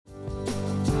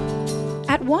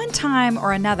At one time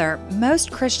or another,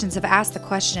 most Christians have asked the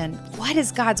question, what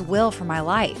is God's will for my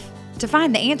life? To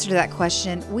find the answer to that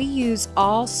question, we use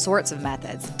all sorts of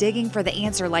methods, digging for the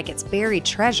answer like it's buried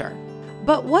treasure.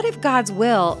 But what if God's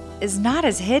will is not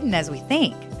as hidden as we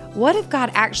think? What if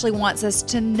God actually wants us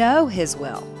to know His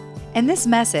will? In this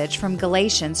message from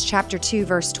Galatians chapter 2,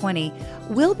 verse 20,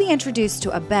 we'll be introduced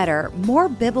to a better, more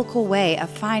biblical way of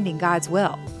finding God's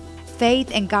will.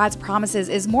 Faith in God's promises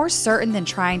is more certain than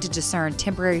trying to discern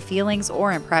temporary feelings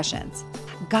or impressions.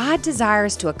 God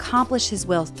desires to accomplish His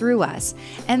will through us,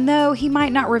 and though He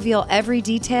might not reveal every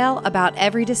detail about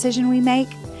every decision we make,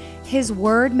 His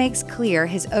Word makes clear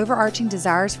His overarching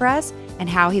desires for us and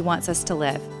how He wants us to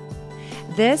live.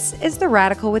 This is the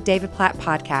Radical with David Platt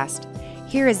podcast.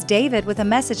 Here is David with a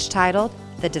message titled,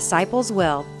 The Disciples'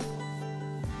 Will.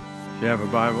 If you have a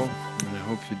Bible, and I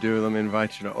hope you do, let me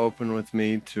invite you to open with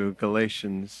me to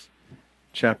Galatians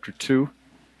chapter 2.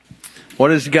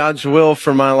 What is God's will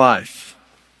for my life?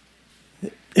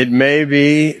 It may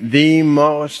be the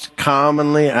most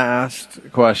commonly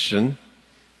asked question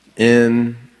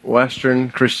in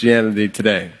Western Christianity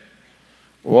today.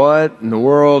 What in the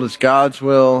world is God's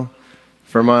will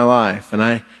for my life? And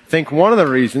I think one of the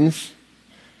reasons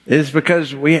is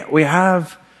because we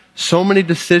have so many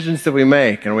decisions that we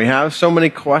make, and we have so many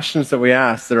questions that we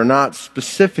ask that are not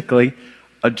specifically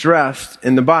addressed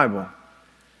in the Bible.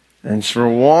 And so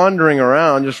we're wandering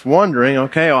around just wondering,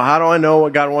 okay, well, how do I know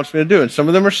what God wants me to do? And some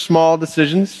of them are small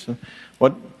decisions.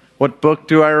 What book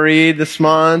do I read this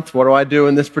month? What do I do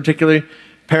in this particular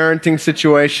parenting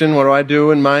situation? What do I do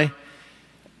when my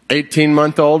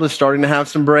 18-month-old is starting to have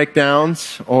some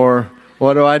breakdowns? Or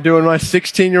what do I do when my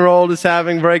 16-year-old is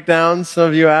having breakdowns, some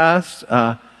of you asked?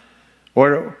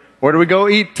 Where do we go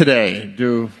eat today?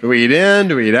 Do we eat in?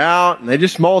 Do we eat out? And they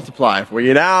just multiply. If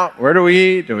we eat out, where do we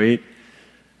eat? Do we eat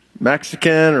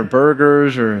Mexican or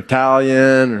burgers or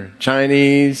Italian or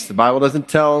Chinese? The Bible doesn't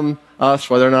tell us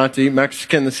whether or not to eat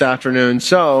Mexican this afternoon.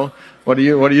 So what do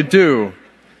you do?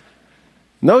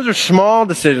 And those are small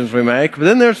decisions we make, but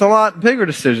then there's a lot bigger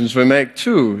decisions we make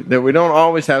too that we don't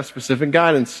always have specific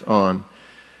guidance on.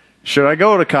 Should I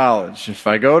go to college? If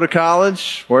I go to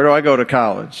college, where do I go to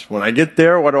college? When I get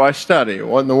there, what do I study?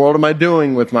 What in the world am I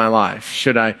doing with my life?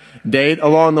 Should I date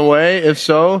along the way? If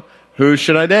so, who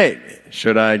should I date?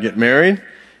 Should I get married?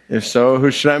 If so,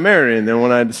 who should I marry? And then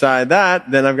when I decide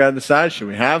that, then I've got to decide, should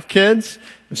we have kids?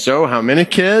 If so, how many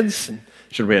kids?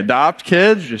 Should we adopt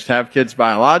kids? Just have kids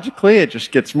biologically? It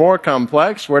just gets more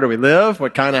complex. Where do we live?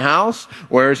 What kind of house?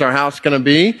 Where is our house going to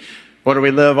be? What do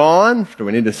we live on? Do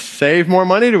we need to save more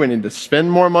money? Do we need to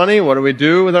spend more money? What do we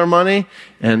do with our money?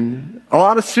 And a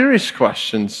lot of serious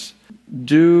questions.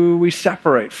 Do we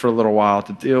separate for a little while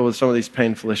to deal with some of these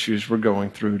painful issues we're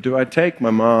going through? Do I take my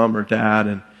mom or dad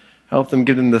and help them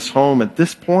get in this home at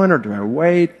this point, or do I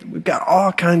wait? We've got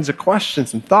all kinds of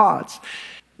questions and thoughts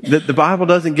that the Bible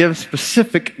doesn't give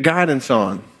specific guidance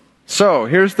on. So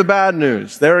here's the bad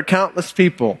news. There are countless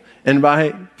people, and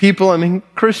by people I mean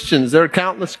Christians. There are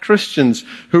countless Christians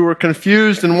who are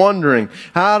confused and wondering,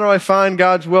 how do I find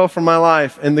God's will for my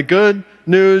life? And the good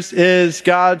news is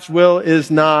God's will is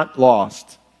not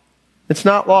lost. It's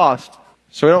not lost.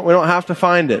 So we don't have to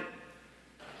find it.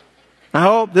 I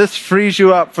hope this frees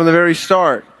you up from the very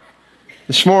start.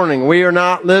 This morning, we are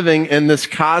not living in this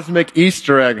cosmic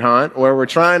Easter egg hunt where we're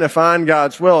trying to find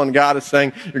God's will and God is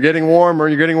saying, you're getting warmer,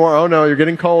 oh no, you're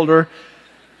getting colder.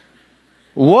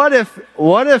 What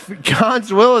if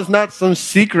God's will is not some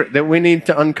secret that we need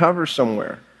to uncover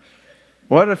somewhere?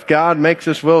 What if God makes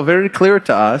His will very clear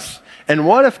to us? And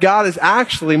what if God is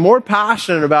actually more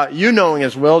passionate about you knowing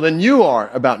His will than you are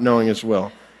about knowing His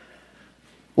will?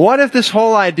 What if this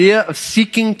whole idea of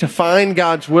seeking to find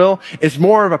God's will is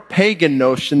more of a pagan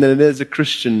notion than it is a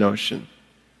Christian notion?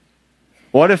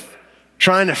 What if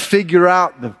trying to figure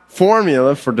out the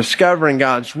formula for discovering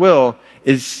God's will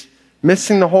is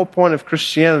missing the whole point of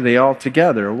Christianity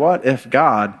altogether? What if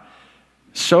God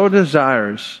so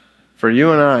desires for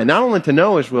you and I not only to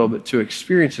know His will, but to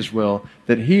experience His will,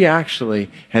 that He actually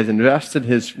has invested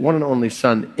His one and only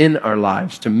Son in our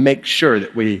lives to make sure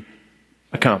that we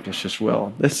accomplish His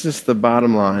will? This is the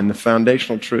bottom line, the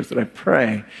foundational truth that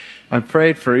I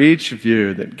prayed for each of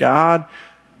you, that God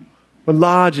would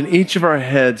lodge in each of our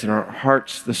heads and our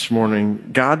hearts this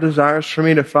morning. God desires for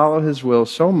me to follow His will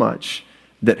so much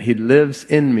that He lives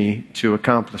in me to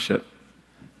accomplish it.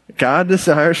 God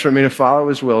desires for me to follow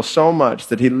His will so much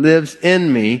that He lives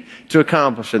in me to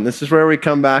accomplish it. And this is where we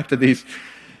come back to these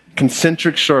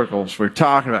concentric circles. We're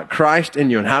talking about Christ in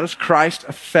you and how does Christ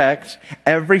affect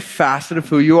every facet of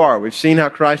who you are. We've seen how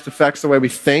Christ affects the way we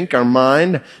think, our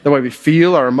mind, the way we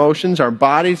feel, our emotions, our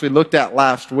bodies. We looked at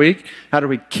last week. How do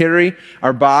we carry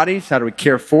our bodies? How do we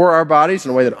care for our bodies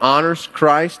in a way that honors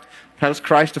Christ? How does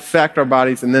Christ affect our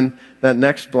bodies? And then that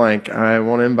next blank, I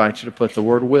want to invite you to put the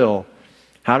word will.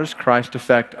 How does Christ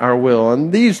affect our will?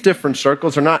 And these different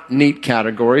circles are not neat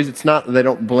categories. It's not that they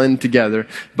don't blend together,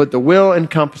 but the will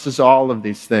encompasses all of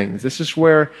these things. This is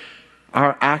where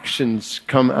our actions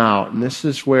come out, and this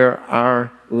is where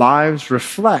our lives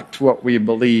reflect what we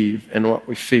believe and what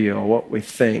we feel, what we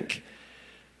think.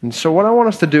 And so what I want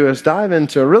us to do is dive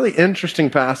into a really interesting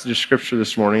passage of Scripture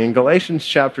this morning in Galatians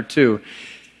chapter 2,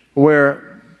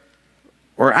 where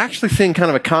we're actually seeing kind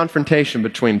of a confrontation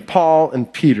between Paul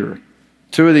and Peter.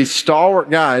 Two of these stalwart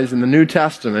guys in the New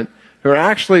Testament who are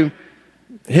actually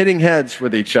hitting heads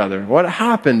with each other. What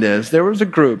happened is there was a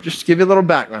group, just to give you a little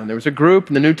background, there was a group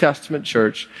in the New Testament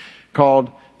church called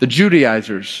the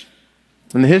Judaizers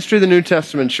in the history of the New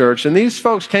Testament church. And these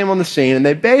folks came on the scene and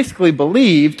they basically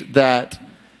believed that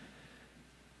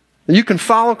you can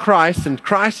follow Christ and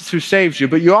Christ is who saves you,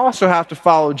 but you also have to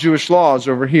follow Jewish laws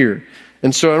over here.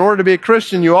 And so in order to be a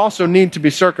Christian, you also need to be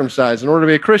circumcised. In order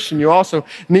to be a Christian, you also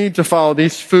need to follow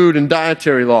these food and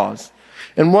dietary laws.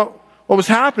 And what was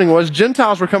happening was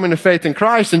Gentiles were coming to faith in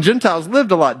Christ, and Gentiles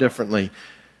lived a lot differently.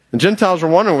 And Gentiles were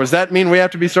wondering, does that mean we have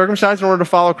to be circumcised in order to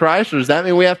follow Christ? Or does that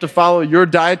mean we have to follow your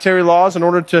dietary laws in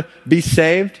order to be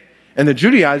saved? And the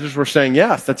Judaizers were saying,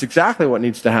 yes, that's exactly what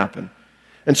needs to happen.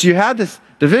 And so you had this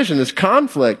division, this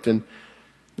conflict, and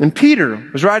Peter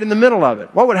was right in the middle of it.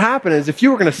 What would happen is if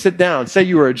you were going to sit down, say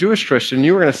you were a Jewish Christian,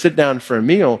 you were going to sit down for a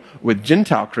meal with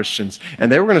Gentile Christians,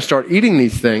 and they were going to start eating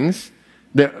these things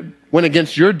that went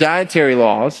against your dietary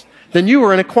laws, then you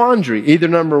were in a quandary. Either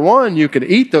number one, you could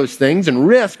eat those things and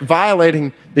risk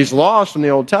violating these laws from the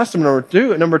Old Testament,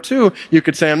 or number two, you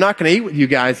could say, I'm not going to eat with you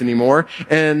guys anymore,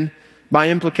 and by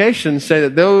implication say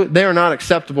that they are not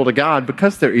acceptable to God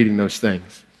because they're eating those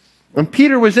things. And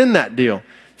Peter was in that deal.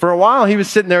 For a while, he was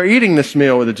sitting there eating this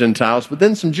meal with the Gentiles, but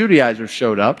then some Judaizers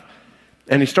showed up,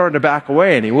 and he started to back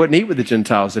away, and he wouldn't eat with the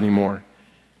Gentiles anymore.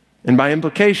 And by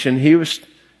implication, he was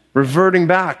reverting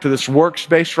back to this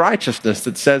works-based righteousness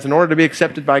that says in order to be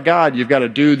accepted by God, you've got to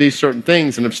do these certain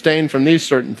things and abstain from these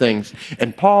certain things.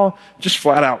 And Paul just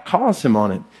flat out calls him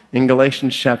on it in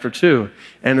Galatians chapter 2.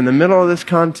 And in the middle of this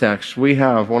context, we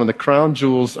have one of the crown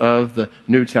jewels of the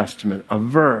New Testament, a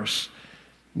verse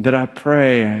that I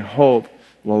pray, I hope,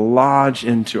 will lodge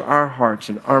into our hearts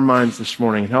and our minds this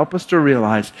morning and help us to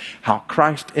realize how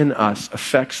Christ in us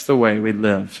affects the way we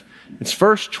live. It's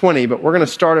verse 20, but we're going to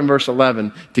start in verse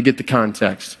 11 to get the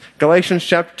context. Galatians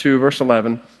chapter 2, verse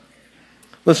 11.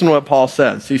 Listen to what Paul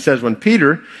says. He says, when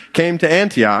Peter came to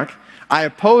Antioch, I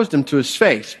opposed him to his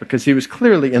face because he was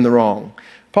clearly in the wrong.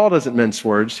 Paul doesn't mince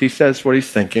words. He says what he's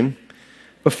thinking.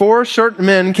 Before certain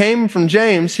men came from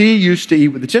James, he used to eat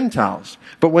with the Gentiles.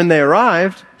 But when they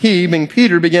arrived, he, being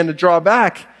Peter, began to draw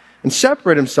back and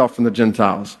separate himself from the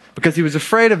Gentiles because he was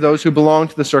afraid of those who belonged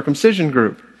to the circumcision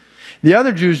group. The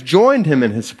other Jews joined him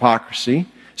in his hypocrisy,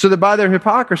 so that by their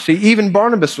hypocrisy, even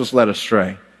Barnabas was led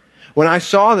astray. When I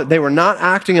saw that they were not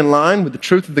acting in line with the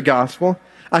truth of the gospel,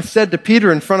 I said to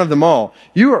Peter in front of them all,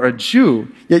 you are a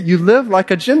Jew, yet you live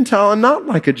like a Gentile and not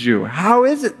like a Jew. How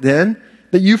is it then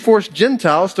that you force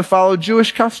Gentiles to follow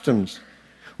Jewish customs?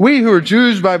 We who are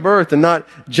Jews by birth and not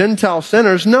Gentile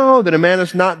sinners know that a man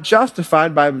is not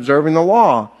justified by observing the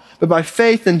law, but by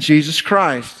faith in Jesus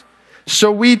Christ.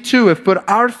 So we too have put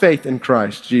our faith in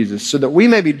Christ Jesus, so that we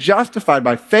may be justified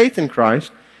by faith in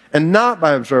Christ and not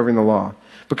by observing the law.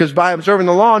 Because by observing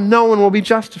the law, no one will be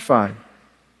justified.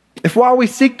 If while we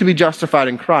seek to be justified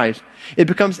in Christ, it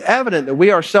becomes evident that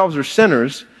we ourselves are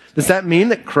sinners, does that mean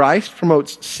that Christ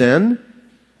promotes sin?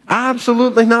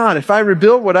 Absolutely not. If I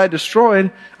rebuild what I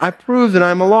destroyed, I prove that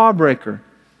I'm a lawbreaker.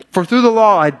 For through the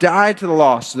law I died to the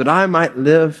law so that I might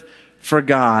live for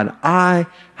God. I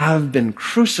have been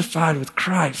crucified with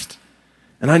Christ,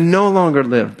 and I no longer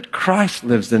live, but Christ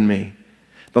lives in me.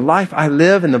 The life I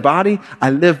live in the body, I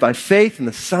live by faith in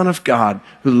the Son of God,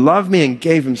 who loved me and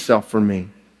gave himself for me.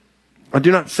 I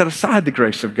do not set aside the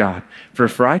grace of God, for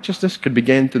if righteousness could be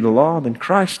gained through the law, then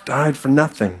Christ died for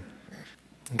nothing.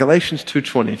 Galatians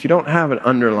 2:20, if you don't have it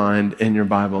underlined in your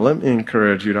Bible, let me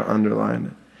encourage you to underline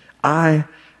it. I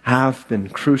have been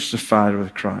crucified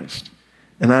with Christ,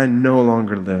 and I no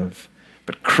longer live,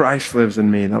 but Christ lives in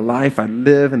me. The life I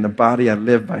live in the body, I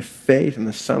live by faith in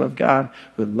the Son of God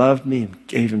who loved me and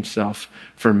gave himself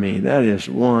for me. That is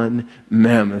one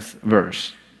mammoth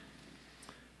verse.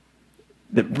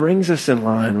 that brings us in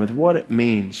line with what it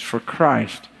means for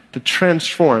Christ to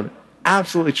transform,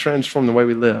 absolutely transform the way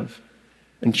we live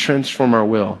and transform our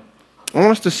will. I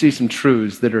want us to see some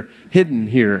truths that are hidden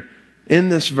here in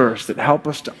this verse that help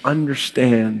us to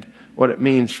understand what it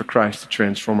means for Christ to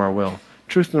transform our will.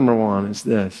 Truth number one is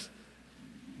this.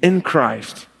 In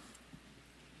Christ,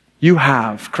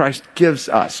 Christ gives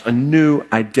us a new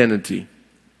identity.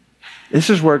 This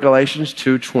is where Galatians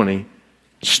 2:20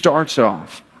 starts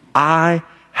off. I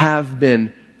have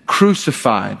been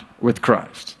crucified with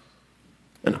Christ.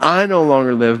 And I no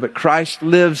longer live, but Christ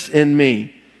lives in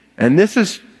me. And this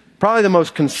is probably the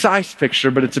most concise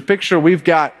picture, but it's a picture we've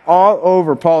got all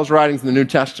over Paul's writings in the New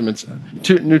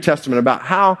Testament about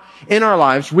how in our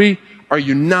lives we are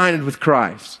united with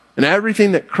Christ. And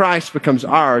everything that Christ becomes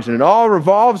ours, and it all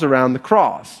revolves around the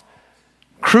cross.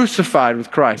 Crucified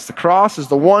with Christ. The cross is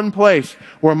the one place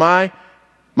where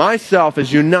myself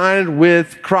is united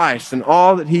with Christ and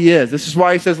all that he is. This is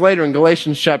why he says later in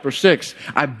Galatians chapter 6,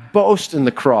 I boast in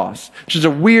the cross, which is a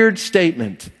weird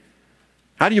statement.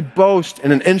 How do you boast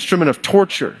in an instrument of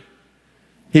torture?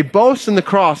 He boasts in the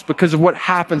cross because of what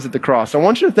happens at the cross. I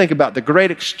want you to think about the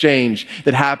great exchange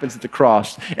that happens at the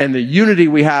cross and the unity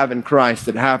we have in Christ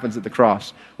that happens at the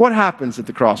cross. What happens at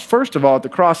the cross? First of all, at the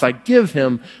cross, I give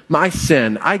him my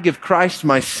sin. I give Christ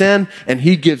my sin, and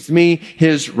he gives me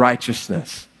his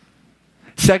righteousness.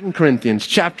 2 Corinthians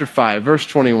chapter 5, verse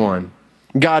 21.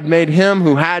 God made him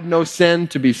who had no sin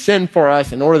to be sin for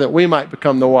us in order that we might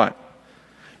become the what?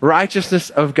 Righteousness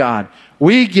of God.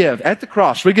 We give, at the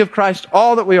cross, we give Christ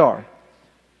all that we are.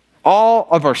 All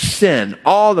of our sin,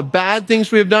 all the bad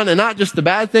things we have done, and not just the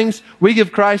bad things, we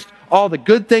give Christ all the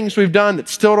good things we've done that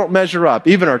still don't measure up.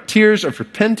 Even our tears of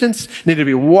repentance need to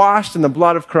be washed in the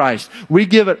blood of Christ. We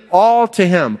give it all to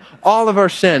him, all of our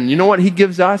sin. You know what he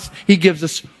gives us? He gives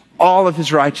us all of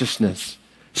his righteousness,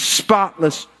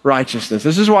 spotless righteousness.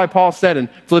 This is why Paul said in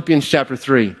Philippians chapter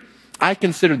 3, I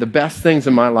consider the best things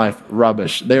in my life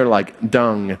rubbish. They are like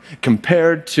dung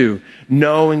compared to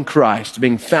knowing Christ,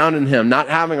 being found in him, not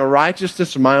having a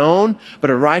righteousness of my own, but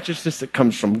a righteousness that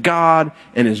comes from God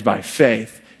and is by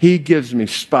faith. He gives me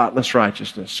spotless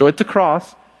righteousness. So at the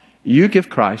cross, you give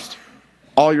Christ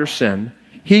all your sin.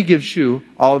 He gives you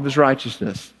all of his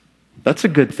righteousness. That's a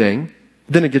good thing.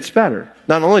 Then it gets better.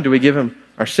 Not only do we give him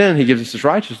our sin, he gives us his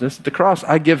righteousness. At the cross,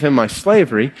 I give him my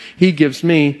slavery. He gives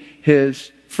me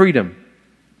his freedom.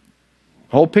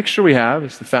 The whole picture we have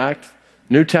is the fact,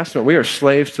 New Testament, we are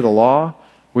slaves to the law.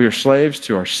 We are slaves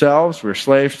to ourselves. We are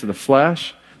slaves to the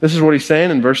flesh. This is what he's saying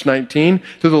in verse 19.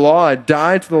 Through the law, I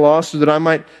died to the law so that I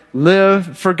might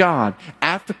live for God.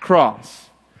 At the cross,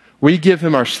 we give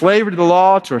him our slavery to the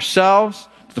law, to ourselves,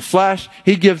 to the flesh.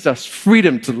 He gives us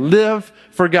freedom to live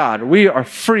for God. We are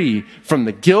free from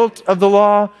the guilt of the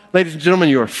law. Ladies and gentlemen,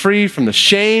 you are free from the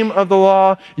shame of the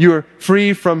law. You are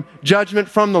free from judgment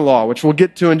from the law, which we'll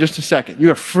get to in just a second.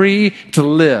 You are free to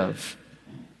live.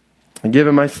 I give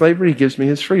him my slavery. He gives me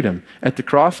his freedom. At the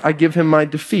cross, I give him my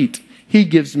defeat. He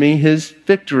gives me his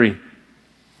victory.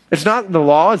 It's not that the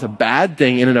law is a bad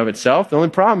thing in and of itself. The only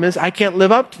problem is I can't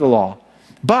live up to the law.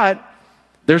 But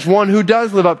there's one who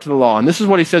does live up to the law. And this is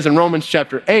what he says in Romans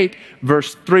chapter 8,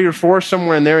 verse 3 or 4,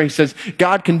 somewhere in there. He says,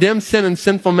 God condemns sin and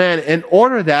sinful man in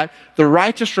order that the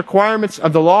righteous requirements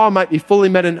of the law might be fully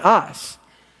met in us.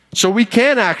 So we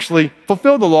can actually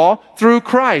fulfill the law through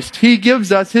Christ. He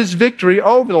gives us his victory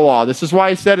over the law. This is why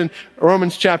he said in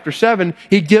Romans chapter 7,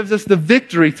 he gives us the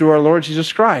victory through our Lord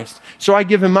Jesus Christ. So I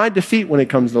give him my defeat when it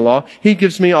comes to the law. He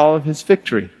gives me all of his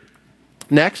victory.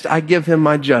 Next, I give him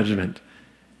my judgment.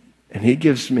 And he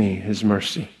gives me his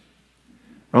mercy.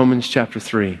 Romans chapter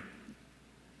 3.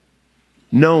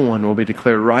 No one will be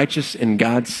declared righteous in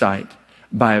God's sight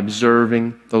by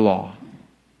observing the law.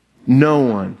 No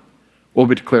one will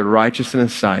be declared righteous in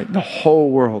his sight. The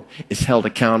whole world is held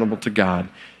accountable to God.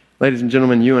 Ladies and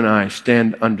gentlemen, you and I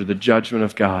stand under the judgment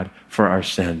of God for our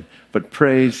sin. But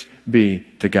praise be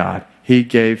to God. He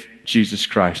gave Jesus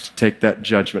Christ to take that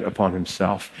judgment upon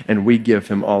himself, and we give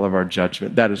him all of our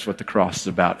judgment. That is what the cross is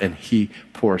about, and he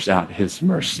pours out his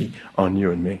mercy on you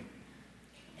and me.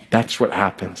 That's what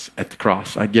happens at the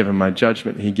cross. I give him my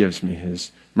judgment, he gives me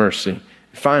his mercy.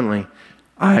 Finally,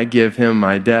 I give him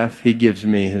my death, he gives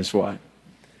me his what?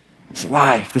 His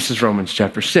life. This is Romans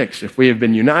chapter 6. If we have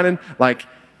been united like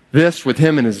this with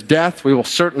him in his death, we will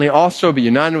certainly also be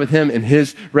united with him in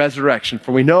his resurrection.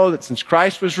 For we know that since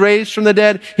Christ was raised from the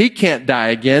dead, he can't die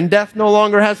again. Death no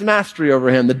longer has mastery over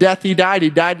him. The death he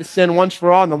died to sin once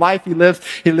for all. And the life he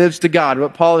lives to God.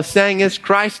 What Paul is saying is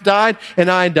Christ died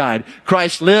and I died.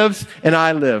 Christ lives and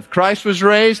I live. Christ was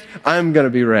raised, I'm going to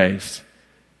be raised.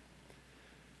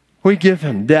 We give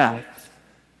him death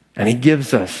And he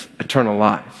gives us eternal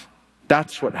life.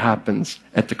 That's what happens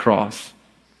at the cross.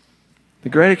 The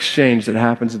great exchange that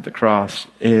happens at the cross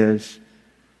is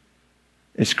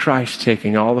Christ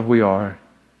taking all that we are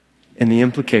and the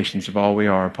implications of all we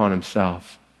are upon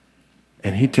himself.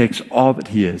 And he takes all that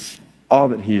he is,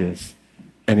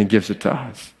 and he gives it to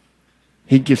us.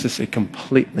 He gives us a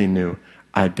completely new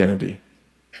identity.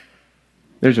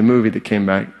 There's a movie that came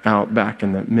out back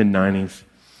in the mid-90s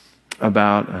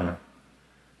about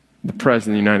the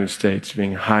President of the United States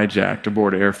being hijacked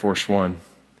aboard Air Force One,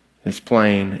 his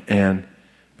plane, and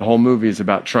the whole movie is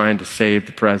about trying to save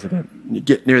the president. You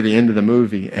get near the end of the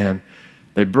movie, and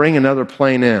they bring another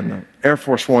plane in. The Air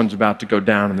Force One's about to go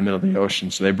down in the middle of the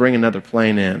ocean, so they bring another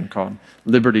plane in called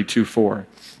Liberty 24.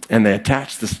 And they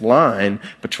attach this line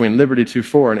between Liberty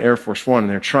 24 and Air Force One,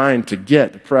 and they're trying to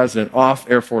get the president off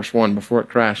Air Force One before it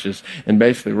crashes and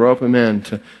basically rope him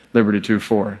into Liberty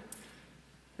 24.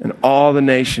 And all the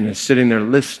nation is sitting there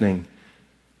listening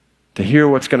to hear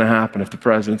what's going to happen, if the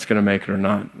president's going to make it or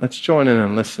not. Let's join in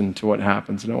and listen to what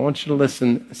happens. And I want you to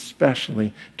listen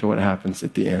especially to what happens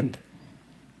at the end.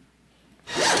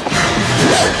 700,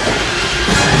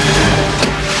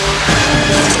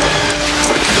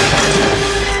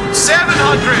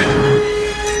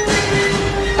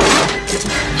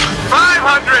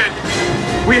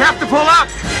 500. We have to pull up.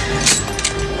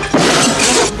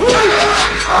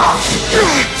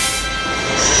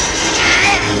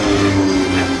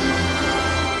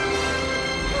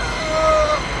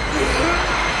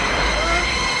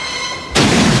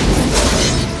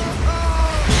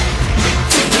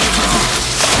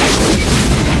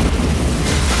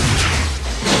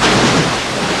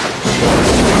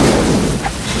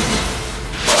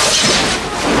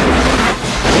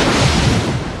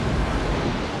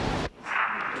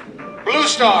 Blue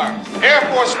Star, Air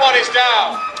Force One is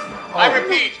down. I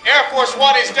repeat, Air Force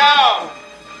One is down.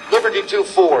 Liberty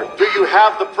 24, do you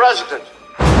have the president?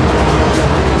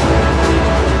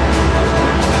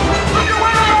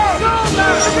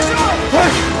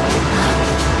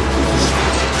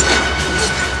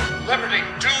 Liberty,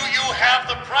 do you have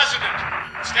the president?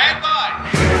 Stand by.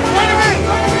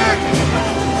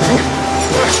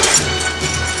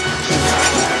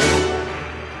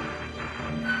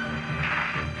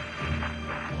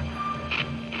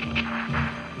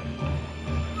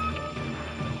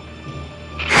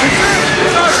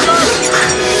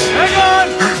 Hang on!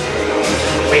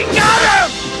 We got him!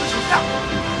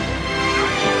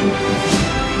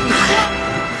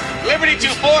 Liberty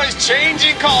 24 is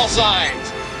changing call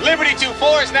signs. Liberty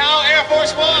 24 is now Air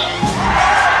Force One.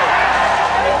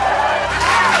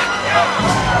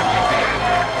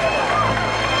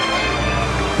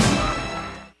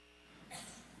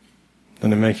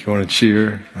 Doesn't it make you want to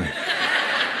cheer?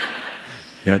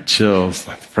 You got chills.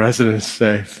 Like the president is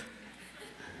safe.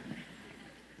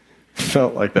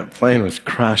 Felt like that plane was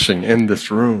crashing in this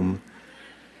room.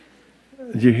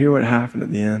 Did you hear what happened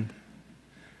at the end?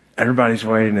 Everybody's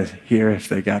waiting to hear if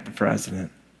they got the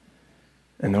president.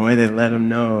 And the way they let him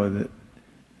know that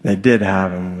they did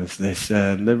have him was they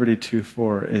said, Liberty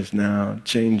 24 is now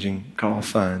changing call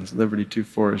signs. Liberty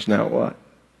 24 is now what?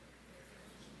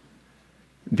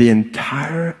 The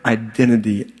entire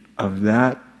identity of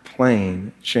that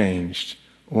plane changed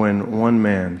when one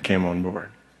man came on board.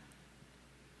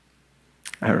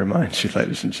 I remind you,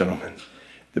 ladies and gentlemen,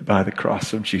 that by the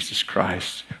cross of Jesus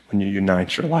Christ, when you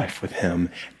unite your life with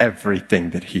him, everything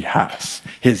that he has,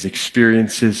 his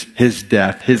experiences, his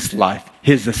death, his life,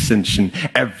 his ascension,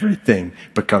 everything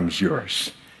becomes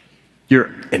yours. Your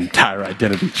entire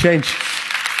identity changes.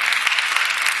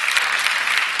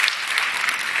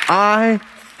 I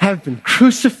have been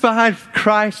crucified with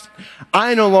Christ.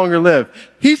 I no longer live.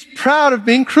 He's proud of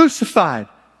being crucified.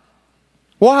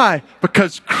 Why?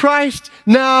 Because Christ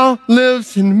now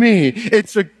lives in me.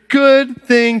 It's a good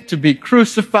thing to be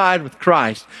crucified with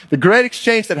Christ. The great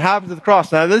exchange that happens at the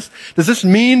cross. Now, does this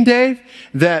mean, Dave,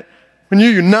 that when you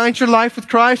unite your life with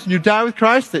Christ and you die with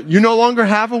Christ, that you no longer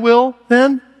have a will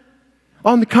then?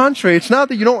 On the contrary, it's not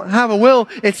that you don't have a will,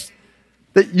 it's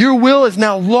that your will is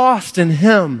now lost in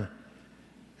him.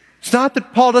 It's not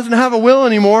that Paul doesn't have a will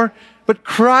anymore, but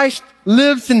Christ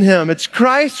lives in him. It's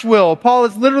Christ's will. Paul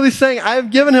is literally saying, I have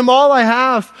given him all I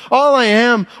have, all I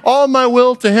am, all my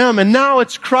will to him. And now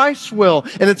it's Christ's will.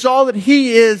 And it's all that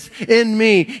he is in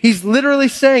me. He's literally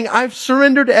saying, I've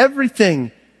surrendered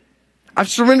everything. I've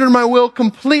surrendered my will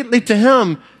completely to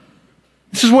him.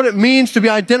 This is what it means to be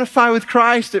identified with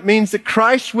Christ. It means that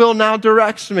Christ's will now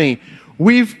directs me.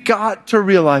 We've got to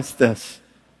realize this.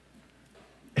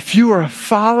 If you are a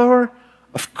follower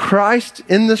of Christ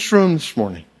in this room this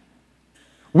morning,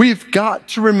 we've got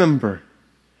to remember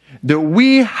that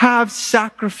we have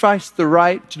sacrificed the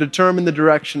right to determine the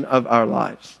direction of our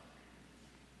lives.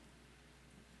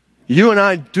 You and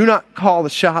I do not call the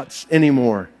shots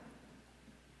anymore.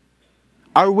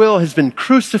 Our will has been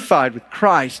crucified with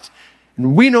Christ,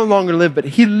 and we no longer live, but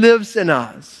He lives in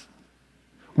us.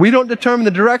 We don't determine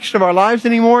the direction of our lives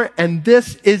anymore, and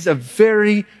this is a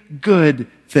very good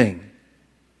thing.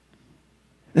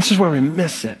 This is where we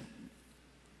miss it.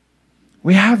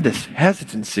 We have this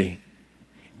hesitancy,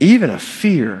 even a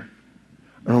fear,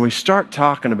 when we start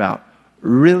talking about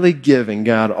really giving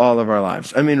God all of our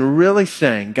lives. I mean, really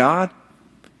saying, God,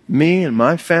 me and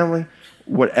my family,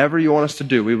 whatever you want us to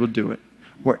do, we will do it.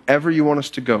 Wherever you want us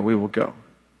to go, we will go.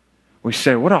 We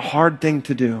say, what a hard thing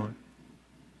to do.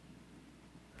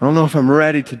 I don't know if I'm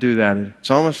ready to do that. It's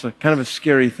almost kind of a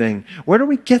scary thing. Where do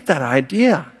we get that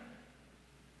idea?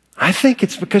 I think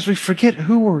it's because we forget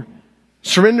who we're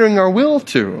surrendering our will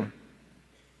to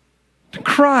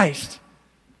Christ,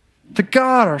 to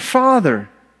God, our Father.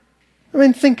 I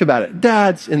mean, think about it.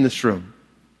 Dads in this room.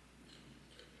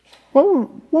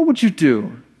 What would you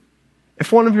do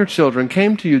if one of your children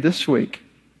came to you this week,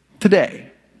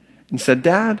 today, and said,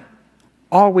 Dad,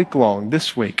 all week long,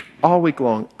 this week, all week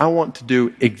long, I want to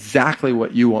do exactly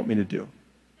what you want me to do.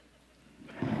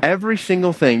 Every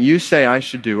single thing you say I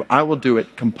should do, I will do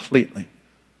it completely.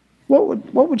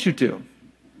 What would you do?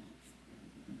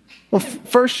 Well,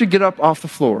 first you get up off the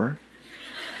floor.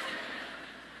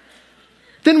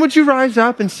 Then would you rise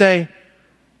up and say,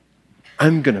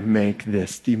 I'm going to make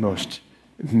this the most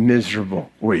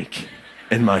miserable week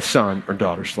in my son or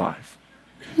daughter's life?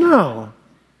 No,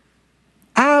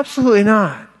 absolutely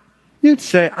not. You'd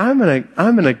say, I'm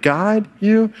going to guide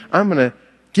you. I'm going to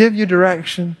give you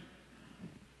direction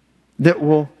that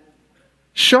will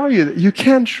show you that you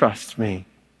can trust me.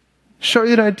 Show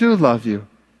you that I do love you.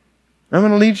 I'm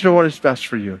going to lead you to what is best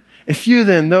for you. If you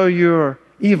then, though you're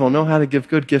evil, know how to give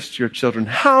good gifts to your children,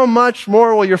 how much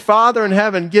more will your Father in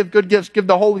heaven give good gifts, give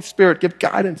the Holy Spirit, give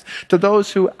guidance to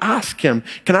those who ask Him?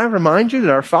 Can I remind you that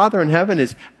our Father in heaven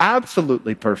is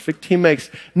absolutely perfect. He makes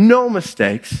no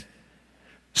mistakes.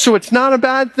 So it's not a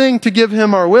bad thing to give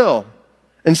Him our will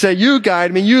and say, you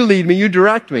guide me, you lead me, you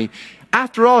direct me.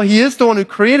 After all, He is the one who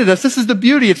created us. This is the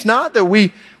beauty. It's not that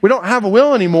we don't have a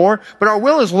will anymore, but our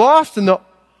will is lost in the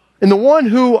one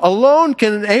who alone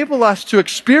can enable us to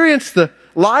experience the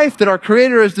life that our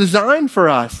Creator has designed for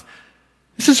us.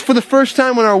 This is for the first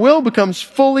time when our will becomes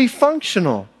fully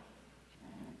functional.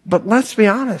 But let's be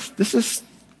honest, this is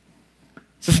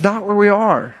not where we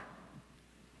are.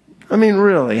 I mean,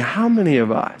 really, how many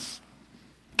of us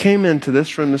came into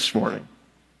this room this morning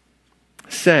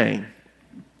saying,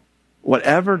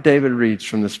 whatever David reads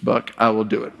from this book, I will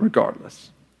do it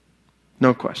regardless?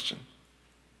 No question.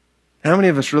 How many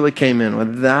of us really came in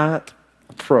with that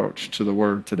approach to the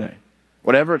Word today?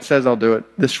 Whatever it says, I'll do it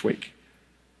this week.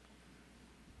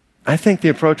 I think the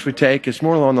approach we take is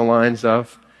more along the lines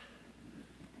of,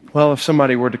 well, if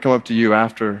somebody were to come up to you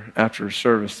after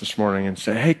service this morning and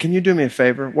say, hey, can you do me a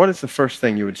favor? What is the first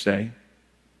thing you would say?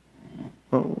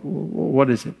 Well, what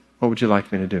is it? What would you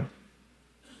like me to do?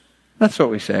 That's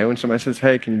what we say when somebody says,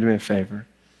 hey, can you do me a favor?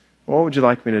 What would you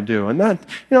like me to do? And that,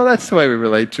 that's the way we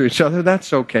relate to each other.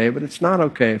 That's okay, but it's not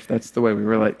okay if that's the way we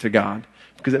relate to God,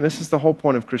 because it misses the whole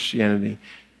point of Christianity.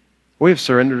 We have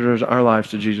surrendered our lives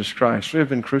to Jesus Christ. We have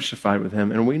been crucified with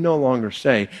Him, and we no longer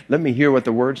say, let me hear what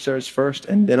the Word says first,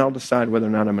 and then I'll decide whether or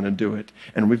not I'm going to do it.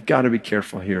 And we've got to be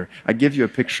careful here. I give you a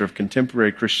picture of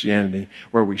contemporary Christianity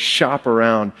where we shop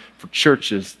around for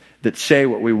churches that say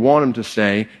what we want them to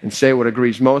say and say what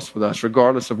agrees most with us,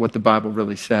 regardless of what the Bible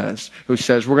really says. Who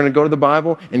says we're going to go to the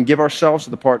Bible and give ourselves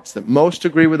to the parts that most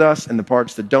agree with us, and the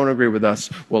parts that don't agree with us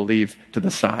we'll leave to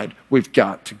the side. We've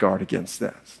got to guard against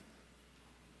this.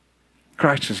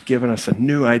 Christ has given us a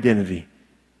new identity.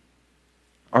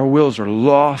 Our wills are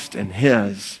lost in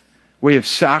His. We have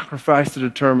sacrificed the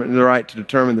right to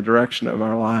determine the direction of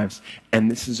our lives,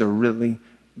 and this is a really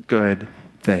good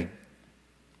thing.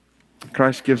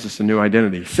 Christ gives us a new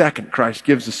identity. Second, Christ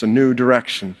gives us a new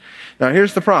direction. Now,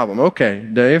 here's the problem. Okay,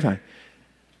 Dave,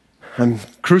 I'm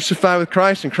crucified with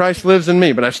Christ and Christ lives in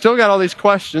me, but I've still got all these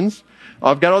questions.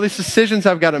 I've got all these decisions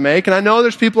I've got to make, and I know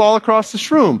there's people all across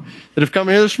this room that have come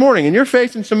here this morning, and you're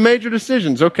facing some major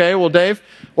decisions. Okay, well, Dave,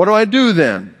 what do I do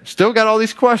then? Still got all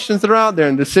these questions that are out there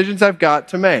and decisions I've got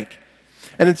to make.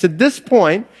 And it's at this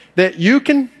point that you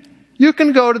can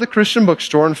go to the Christian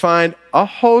bookstore and find a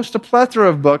plethora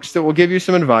of books that will give you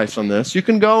some advice on this. You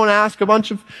can go and ask a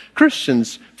bunch of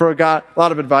Christians for a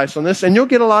lot of advice on this, and you'll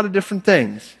get a lot of different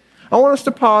things. I want us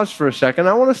to pause for a second.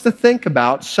 I want us to think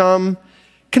about some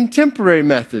contemporary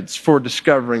methods for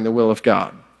discovering the will of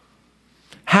God.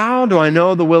 How do I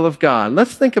know the will of God?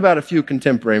 Let's think about a few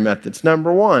contemporary methods.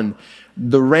 Number one,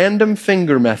 the random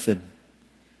finger method.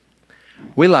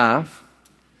 We laugh.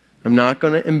 I'm not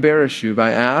going to embarrass you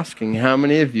by asking how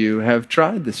many of you have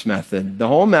tried this method. The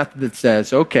whole method that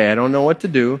says, okay, I don't know what to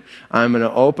do. I'm going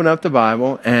to open up the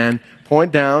Bible and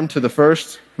point down to the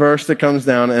first verse that comes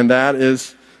down, and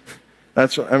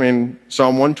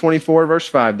Psalm 124, verse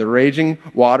 5, the raging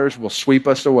waters will sweep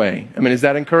us away. Is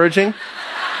that encouraging?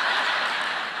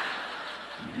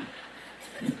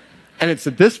 And it's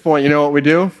at this point, you know what we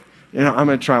do? I'm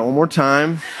going to try it one more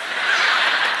time.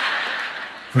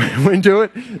 We do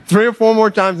it 3 or 4 more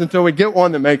times until we get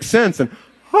one that makes sense. And,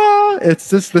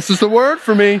 this is the word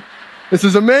for me. This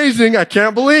is amazing. I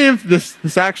can't believe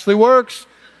this actually works.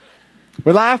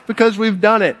 We laugh because we've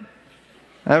done it.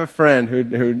 I have a friend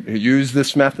who used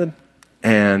this method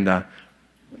and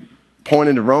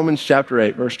pointed to Romans chapter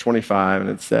 8, verse 25, and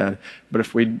it said, but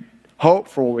if we hope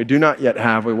for what we do not yet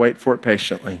have, we wait for it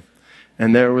patiently.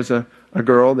 And there was a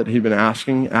girl that he'd been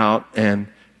asking out and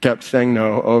kept saying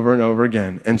no over and over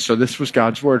again. And so this was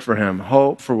God's word for him.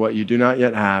 Hope for what you do not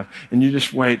yet have, and you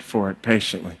just wait for it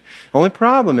patiently. The only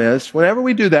problem is, whenever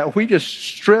we do that, we just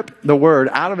strip the word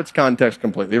out of its context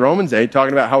completely. Romans 8,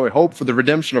 talking about how we hope for the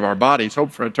redemption of our bodies,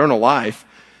 hope for eternal life.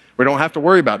 We don't have to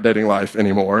worry about dating life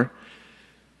anymore.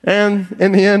 And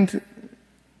in the end,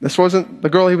 this wasn't the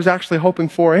girl he was actually hoping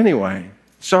for anyway.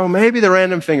 So maybe the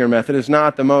random finger method is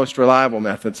not the most reliable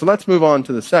method. So let's move on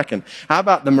to the second. How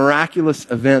about the miraculous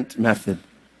event method?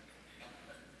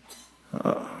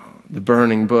 The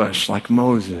burning bush like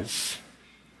Moses.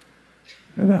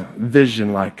 The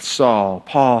vision like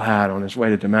Paul had on his way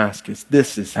to Damascus.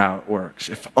 This is how it works.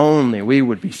 If only we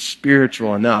would be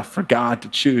spiritual enough for God to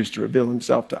choose to reveal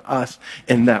himself to us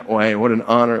in that way. What an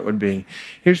honor it would be.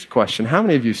 Here's the question. How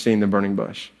many of you have seen the burning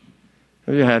bush?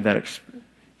 Have you had that experience?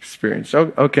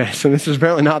 Okay, so this is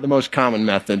apparently not the most common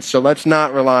method, so let's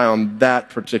not rely on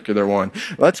that particular one.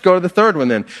 Let's go to the third one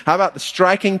then. How about the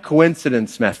striking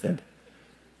coincidence method?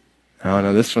 Oh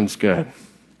no, this one's good.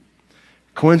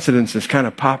 Coincidences kind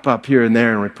of pop up here and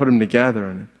there, and we put them together,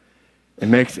 and it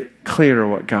makes it clear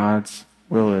what God's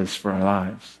will is for our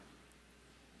lives.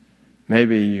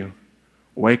 Maybe you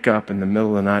wake up in the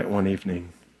middle of the night one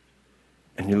evening,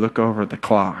 and you look over at the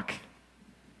clock,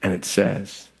 and it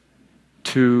says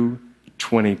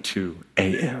 2:22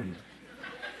 a.m.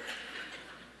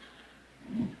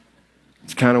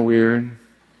 It's kind of weird.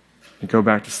 You go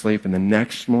back to sleep, and the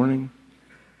next morning,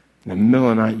 in the middle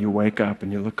of the night, you wake up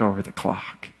and you look over the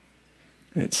clock,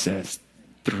 and it says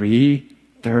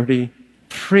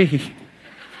 3:33.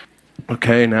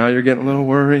 Okay, now you're getting a little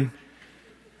worried.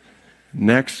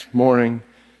 Next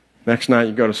night,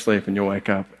 you go to sleep and you wake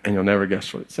up, and you'll never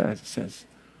guess what it says. It says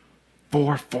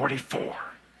 4:44.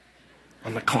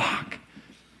 on the clock.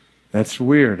 That's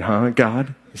weird, huh?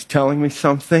 God is telling me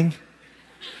something.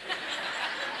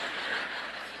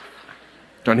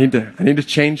 I need to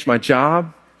change my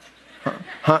job?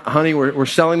 Honey, we're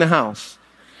selling the house.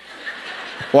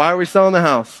 Why are we selling the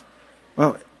house?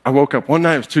 Well, I woke up one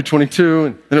night, it was 2:22,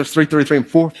 and then it was 3:33 and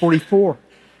 4:44.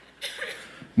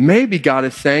 Maybe God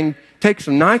is saying, take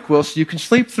some NyQuil so you can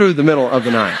sleep through the middle of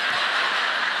the night.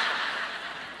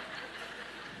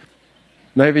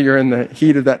 Maybe you're in the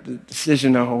heat of that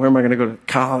decision, where am I going to go to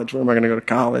college? Where am I going to go to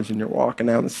college? And you're walking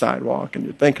down the sidewalk and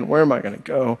you're thinking, where am I going to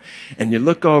go? And you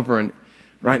look over and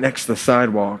right next to the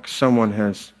sidewalk, someone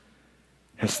has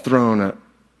thrown a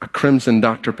crimson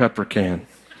Dr. Pepper can.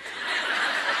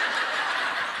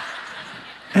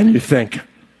 And you think,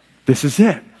 this is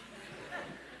it.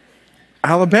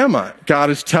 Alabama. God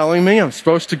is telling me I'm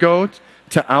supposed to go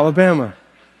to Alabama.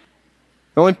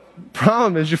 The only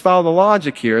problem is you follow the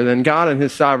logic here, then God in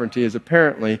his sovereignty has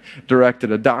apparently directed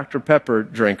a Dr. Pepper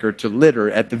drinker to litter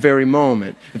at the very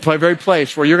moment, the very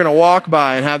place where you're going to walk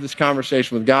by and have this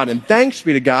conversation with God. And thanks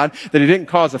be to God that he didn't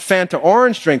cause a Fanta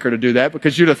orange drinker to do that,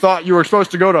 because you'd have thought you were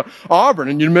supposed to go to Auburn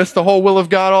and you'd miss the whole will of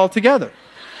God altogether.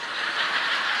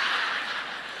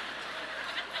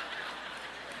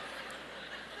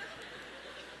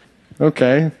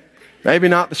 Okay, maybe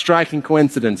not the striking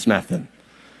coincidence method.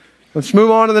 Let's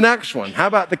move on to the next one. How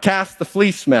about the cast the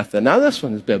fleece method? Now this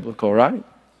one is biblical, right?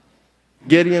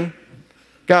 Gideon,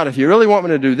 God, if you really want me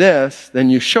to do this,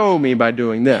 then you show me by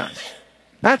doing this.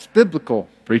 That's biblical,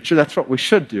 preacher. That's what we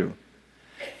should do.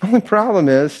 The only problem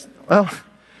is,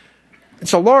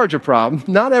 it's a larger problem.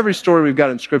 Not every story we've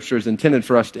got in Scripture is intended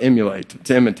for us to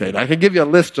imitate. I could give you a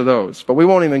list of those, but we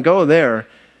won't even go there.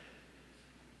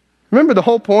 Remember, the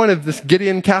whole point of this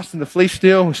Gideon casting the fleece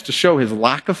deal was to show his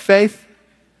lack of faith.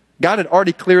 God had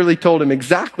already clearly told him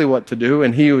exactly what to do,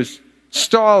 and he was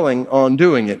stalling on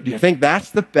doing it. Do you think that's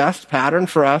the best pattern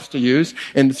for us to use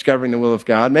in discovering the will of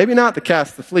God? Maybe not the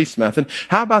cast the fleece method.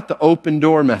 How about the open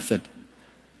door method?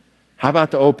 How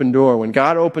about the open door? When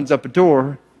God opens up a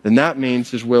door, then that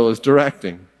means his will is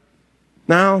directing.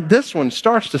 Now, this one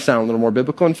starts to sound a little more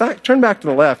biblical. In fact, turn back to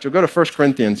the left. You'll go to 1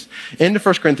 Corinthians, into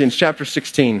 1 Corinthians chapter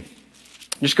 16.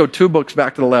 Just go 2 books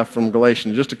back to the left from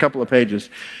Galatians, just a couple of pages.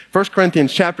 1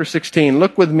 Corinthians chapter 16,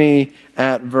 look with me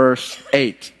at verse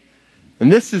 8.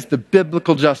 And this is the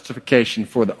biblical justification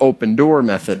for the open door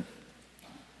method.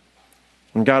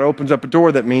 When God opens up a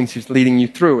door, that means he's leading you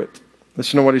through it.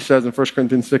 Listen to what he says in 1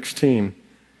 Corinthians 16.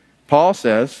 Paul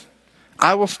says,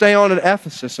 I will stay on at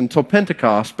Ephesus until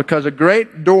Pentecost because a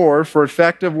great door for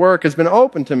effective work has been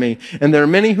opened to me, and there are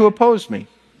many who oppose me.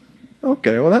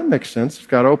 Okay, well, that makes sense. If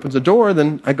God opens a door,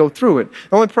 then I go through it.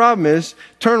 The only problem is,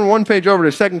 turn one page over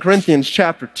to 2 Corinthians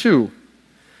chapter 2.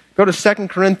 Go to 2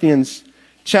 Corinthians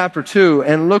chapter 2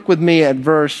 and look with me at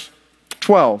verse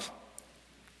 12.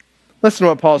 Listen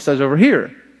to what Paul says over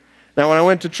here. Now, when I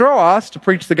went to Troas to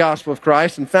preach the gospel of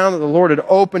Christ and found that the Lord had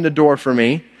opened a door for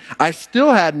me, I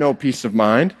still had no peace of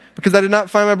mind because I did not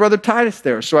find my brother Titus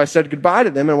there. So I said goodbye to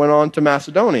them and went on to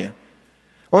Macedonia.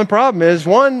 Only problem is,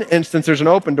 one instance there's an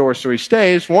open door, so he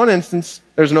stays. One instance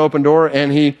there's an open door,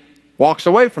 and he walks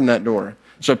away from that door.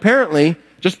 So apparently,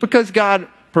 just because God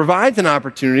provides an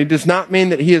opportunity does not mean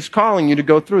that he is calling you to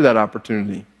go through that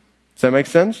opportunity. Does that make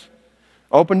sense?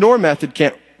 Open door method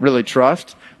can't really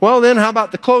trust. Well, then how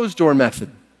about the closed door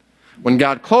method? When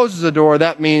God closes a door,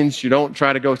 that means you don't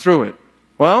try to go through it.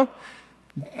 Well,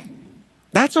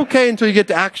 that's okay until you get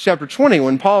to Acts chapter 20,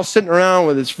 when Paul's sitting around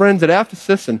with his friends at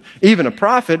Ephesus and even a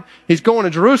prophet. He's going to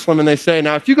Jerusalem, and they say,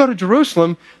 now, if you go to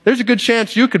Jerusalem, there's a good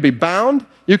chance you could be bound,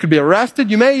 you could be arrested,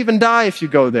 you may even die if you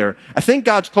go there. I think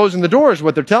God's closing the door is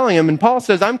what they're telling him, and Paul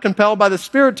says, I'm compelled by the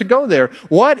Spirit to go there.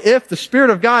 What if the Spirit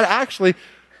of God actually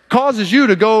causes you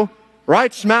to go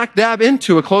right smack dab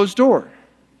into a closed door?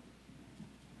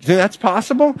 You think that's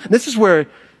possible? This is one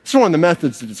of the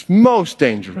methods that is most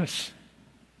dangerous.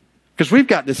 Because we've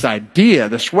got this idea,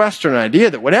 this Western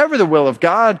idea, that whatever the will of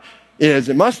God is,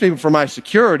 it must be for my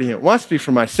security, it must be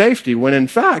for my safety, when in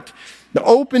fact, the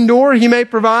open door he may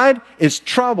provide is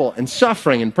trouble and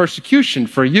suffering and persecution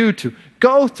for you to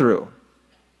go through.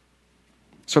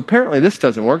 So apparently this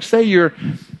doesn't work. Say you're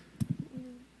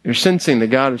sensing that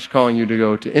God is calling you to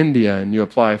go to India, and you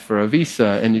apply for a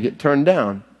visa and you get turned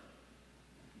down.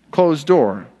 Closed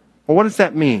door. Well, what does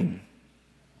that mean?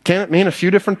 Can it mean a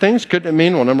few different things? Could it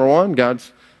mean, well, number one,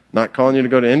 God's not calling you to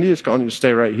go to India, He's calling you to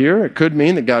stay right here. It could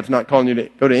mean that God's not calling you to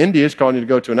go to India, He's calling you to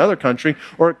go to another country.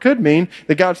 Or it could mean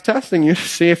that God's testing you to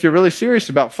see if you're really serious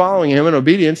about following Him in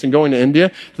obedience and going to India,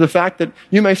 to the fact that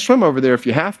you may swim over there if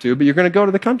you have to, but you're going to go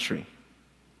to the country.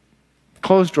 The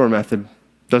closed door method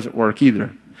doesn't work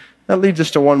either. That leads us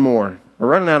to one more. We're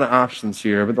running out of options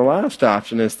here, but the last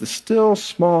option is the still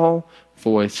small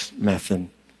voice method.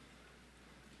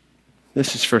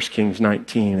 This is 1 Kings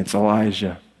 19. It's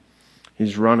Elijah.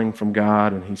 He's running from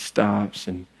God, and he stops,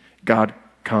 and God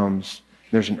comes.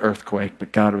 There's an earthquake,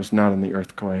 but God was not in the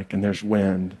earthquake. And there's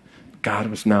wind, but God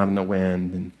was not in the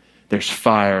wind. And there's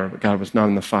fire, but God was not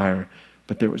in the fire.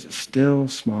 But there was a still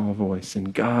small voice,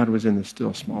 and God was in the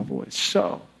still small voice.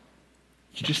 So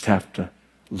you just have to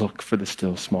look for the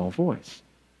still small voice.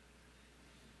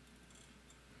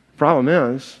 The problem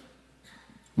is,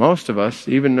 most of us,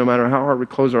 even no matter how hard we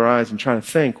close our eyes and try to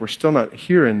think, we're still not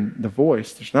hearing the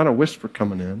voice. There's not a whisper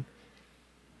coming in.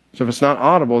 So if it's not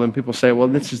audible, then people say, well,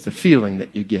 this is the feeling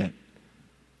that you get.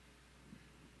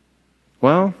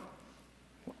 Well,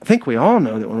 I think we all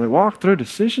know that when we walk through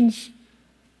decisions,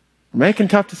 we're making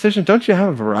tough decisions, don't you have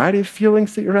a variety of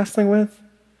feelings that you're wrestling with?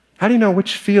 How do you know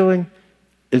which feeling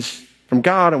is from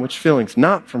God and which feeling's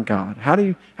not from God? How do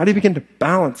you begin to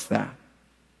balance that?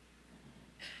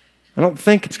 I don't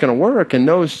think it's going to work in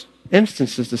those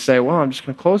instances to say, well, I'm just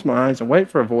going to close my eyes and wait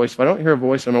for a voice. If I don't hear a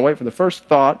voice, I'm going to wait for the first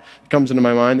thought that comes into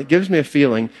my mind that gives me a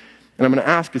feeling, and I'm going to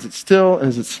ask, is it still and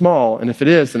is it small? And if it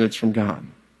is, then it's from God.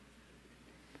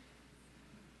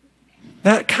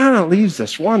 That kind of leaves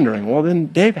us wondering, well, then,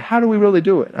 Dave, how do we really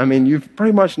do it? I mean, you've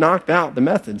pretty much knocked out the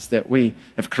methods that we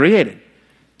have created.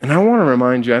 And I want to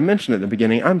remind you, I mentioned at the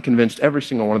beginning, I'm convinced every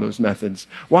single one of those methods,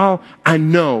 while I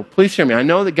know, please hear me, I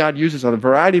know that God uses a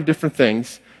variety of different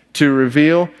things to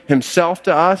reveal Himself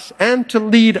to us and to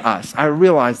lead us. I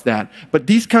realize that. But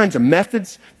these kinds of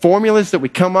methods, formulas that we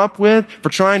come up with for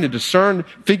trying to discern,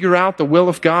 figure out the will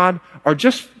of God, are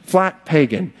just flat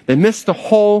pagan. They miss the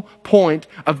whole point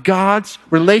of God's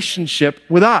relationship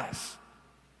with us.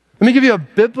 Let me give you a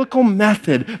biblical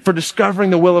method for discovering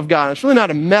the will of God. It's really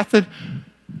not a method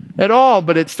at all,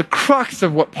 but it's the crux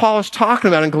of what Paul is talking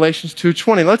about in Galatians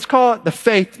 2:20. Let's call it the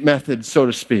faith method, so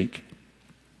to speak.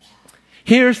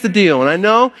 Here's the deal, and I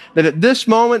know that at this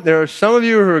moment there are some of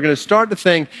you who are going to start to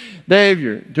think, Dave,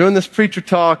 you're doing this preacher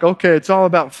talk, okay, it's all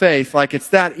about faith, like it's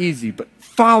that easy, but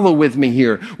follow with me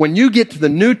here. When you get to the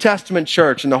New Testament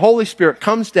church and the Holy Spirit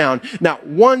comes down, not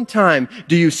one time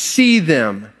do you see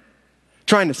them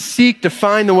trying to seek to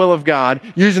find the will of God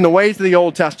using the ways of the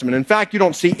Old Testament. In fact, you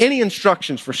don't see any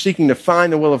instructions for seeking to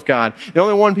find the will of God. The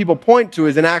only one people point to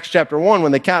is in Acts chapter 1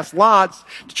 when they cast lots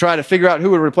to try to figure out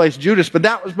who would replace Judas, but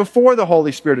that was before the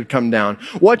Holy Spirit had come down.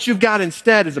 What you've got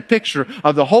instead is a picture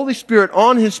of the Holy Spirit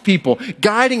on His people,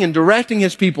 guiding and directing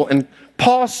His people. And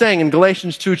Paul saying in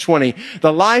Galatians 2:20,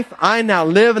 the life I now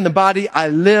live in the body, I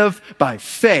live by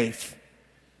faith.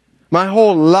 My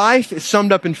whole life is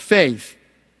summed up in faith.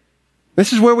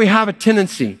 This is where we have a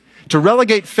tendency to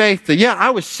relegate faith to, I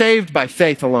was saved by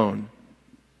faith alone.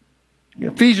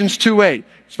 Ephesians 2:8,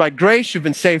 it's by grace you've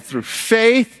been saved through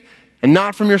faith and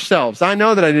not from yourselves. I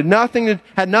know that I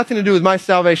had nothing to do with my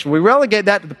salvation. We relegate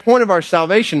that to the point of our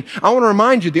salvation. I want to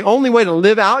remind you, the only way to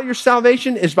live out your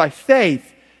salvation is by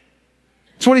faith.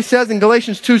 That's what he says in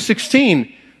Galatians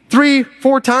 2:16.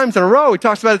 3-4 times in a row, he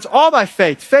talks about it's all by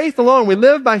faith. Faith alone. We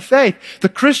live by faith. The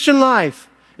Christian life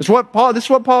this is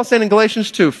what Paul's saying in Galatians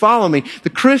 2. Follow me.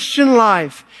 The Christian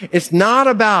life is not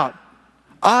about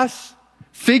us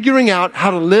figuring out how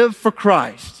to live for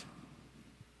Christ.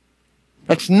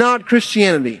 That's not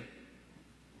Christianity.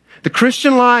 The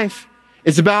Christian life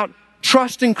is about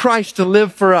trusting Christ to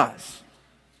live for us.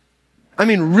 I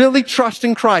mean, really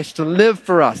trusting Christ to live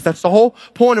for us. That's the whole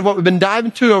point of what we've been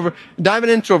diving into over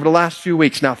the last few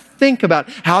weeks. Now think about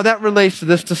how that relates to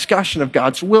this discussion of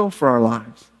God's will for our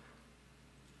lives.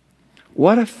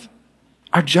 What if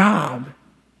our job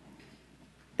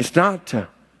is not to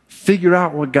figure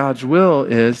out what God's will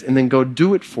is and then go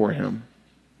do it for Him?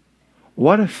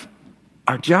 What if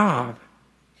our job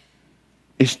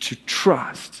is to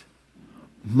trust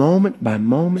moment by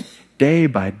moment, day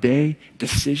by day,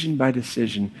 decision by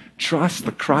decision, trust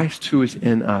the Christ who is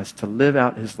in us to live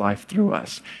out His life through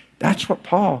us? That's what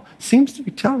Paul seems to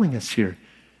be telling us here.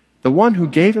 The one who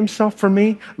gave Himself for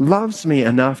me loves me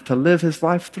enough to live His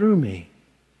life through me.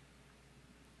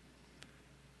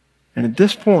 And at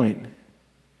this point,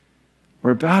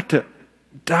 we're about to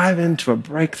dive into a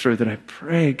breakthrough that I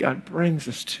pray God brings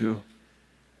us to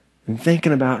in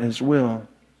thinking about His will.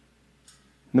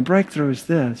 And the breakthrough is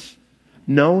this: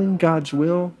 knowing God's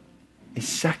will is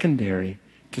secondary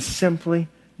to simply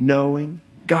knowing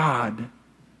God.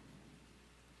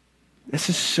 This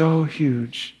is so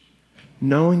huge.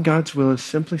 Knowing God's will is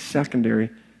simply secondary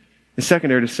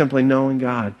to simply knowing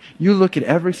God. You look at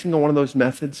every single one of those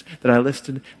methods that I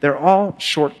listed, they're all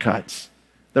shortcuts.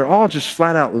 They're all just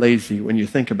flat out lazy when you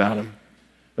think about them.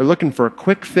 They're looking for a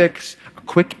quick fix, a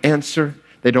quick answer.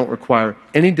 They don't require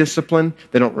any discipline.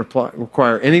 They don't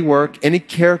require any work, any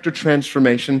character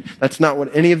transformation. That's not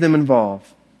what any of them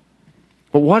involve.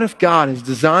 But what if God has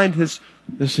designed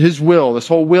His will, this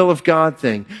whole will of God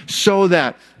thing, so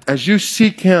that as you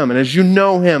seek Him and as you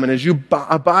know Him and as you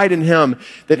abide in Him,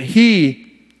 that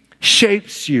He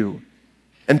shapes you.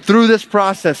 And through this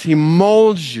process, He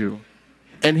molds you.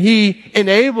 And He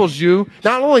enables you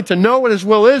not only to know what His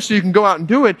will is so you can go out and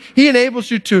do it, He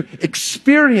enables you to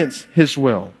experience His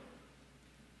will.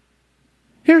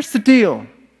 Here's the deal.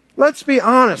 Let's be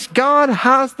honest. God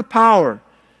has the power.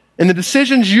 In the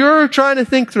decisions you're trying to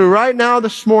think through right now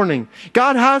this morning,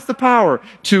 God has the power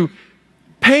to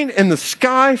paint in the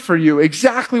sky for you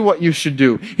exactly what you should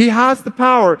do. He has the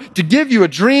power to give you a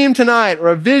dream tonight or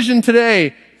a vision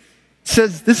today.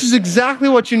 Says this is exactly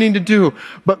what you need to do.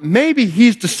 But maybe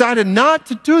He's decided not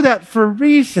to do that for a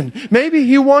reason. Maybe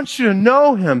He wants you to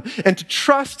know Him and to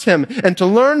trust Him and to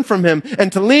learn from Him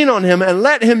and to lean on Him and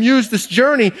let Him use this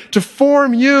journey to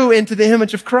form you into the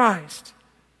image of Christ.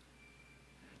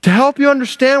 To help you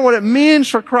understand what it means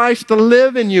for Christ to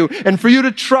live in you and for you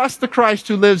to trust the Christ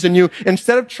who lives in you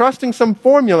instead of trusting some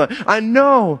formula. I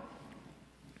know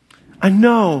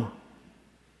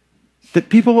that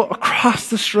people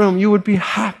across this room, you would be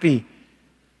happy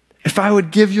if I would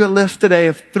give you a list today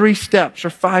of 3 steps or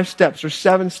 5 steps or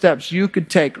 7 steps you could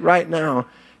take right now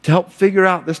to help figure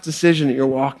out this decision that you're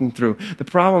walking through. The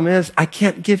problem is, I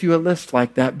can't give you a list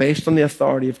like that based on the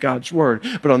authority of God's Word.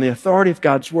 But on the authority of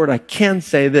God's Word, I can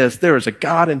say this: there is a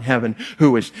God in heaven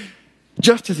who is,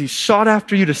 just as He sought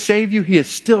after you to save you, He is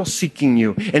still seeking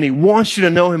you. And He wants you to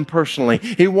know Him personally.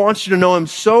 He wants you to know Him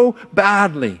so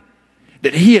badly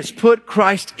that He has put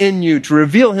Christ in you to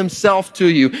reveal Himself to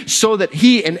you so that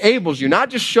He enables you,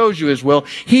 not just shows you His will,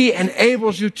 He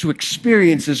enables you to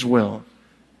experience His will.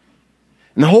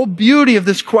 And the whole beauty of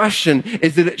this question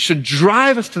is that it should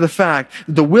drive us to the fact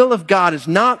that the will of God is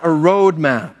not a road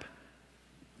map.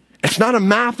 It's not a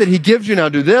map that he gives you now,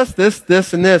 do this, this,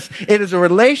 this, and this. It is a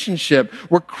relationship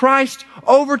where Christ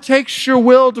overtakes your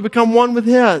will to become one with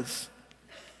his.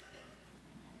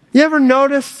 You ever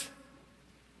notice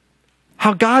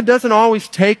how God doesn't always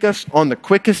take us on the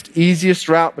quickest, easiest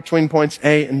route between points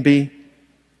A and B?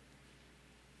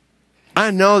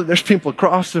 I know that there's people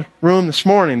across the room this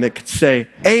morning that could say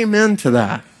amen to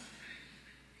that.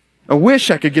 I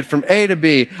wish I could get from A to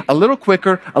B a little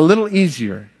quicker, a little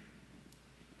easier.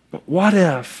 But what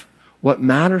if what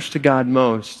matters to God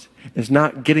most is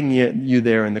not getting you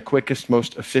there in the quickest,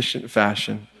 most efficient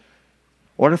fashion?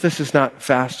 What if this is not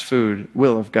fast food,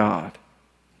 will of God?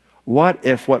 What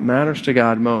if what matters to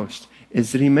God most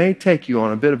is that he may take you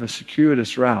on a bit of a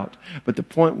circuitous route, but the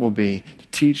point will be to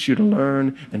teach you to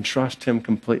learn and trust him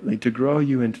completely, to grow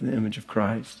you into the image of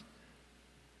Christ.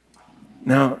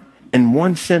 Now, in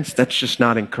one sense, that's just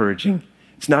not encouraging.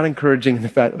 It's not encouraging in the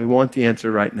fact that we want the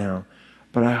answer right now,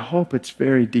 but I hope it's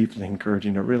very deeply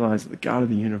encouraging to realize that the God of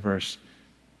the universe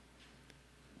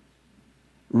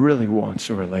really wants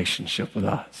a relationship with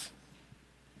us.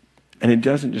 And he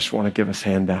doesn't just want to give us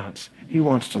handouts. He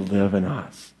wants to live in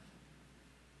us.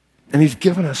 And he's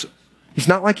given us, he's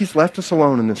not like he's left us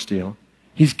alone in this deal.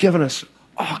 He's given us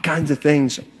all kinds of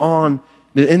things in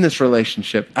this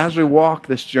relationship as we walk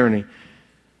this journey.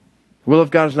 The will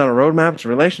of God is not a roadmap. It's a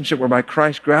relationship whereby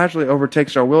Christ gradually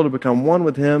overtakes our will to become one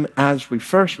with him as we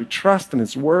trust in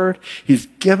his word. He's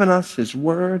given us his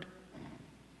word.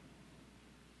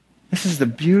 This is the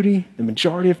beauty, the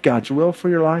majority of God's will for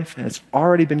your life has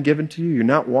already been given to you. You're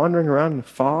not wandering around in a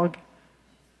fog.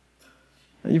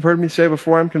 You've heard me say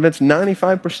before, I'm convinced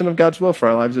 95% of God's will for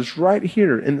our lives is right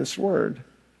here in this word.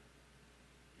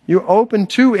 You open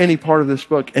to any part of this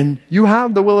book and you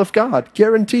have the will of God,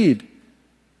 guaranteed.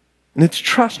 And it's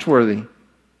trustworthy.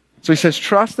 So he says,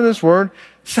 trust in his word.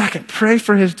 Second, pray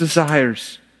for his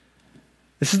desires.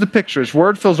 This is the picture. His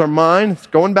word fills our mind. It's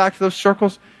going back to those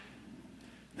circles.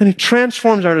 And he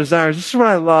transforms our desires. This is what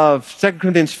I love. 2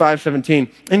 Corinthians 5:17.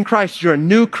 In Christ, you're a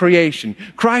new creation.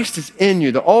 Christ is in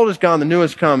you. The old is gone, the new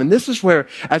has come. And this is where,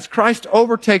 as Christ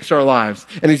overtakes our lives,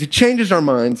 and as he changes our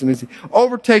minds, and as he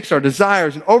overtakes our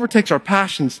desires and overtakes our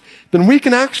passions, then we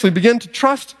can actually begin to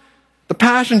trust the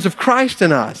passions of Christ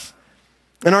in us.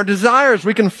 And our desires,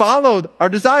 we can follow our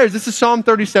desires. This is Psalm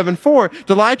 37:4.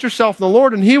 Delight yourself in the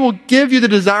Lord, and he will give you the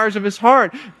desires of his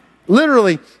heart.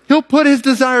 Literally, he'll put his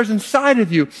desires inside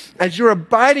of you. As you're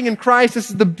abiding in Christ, this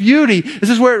is the beauty. This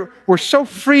is where we're so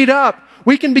freed up.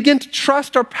 We can begin to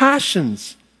trust our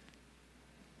passions.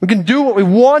 We can do what we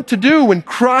want to do when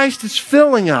Christ is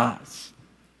filling us.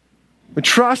 We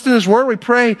trust in his word, we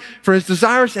pray for his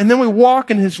desires, and then we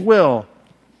walk in his will.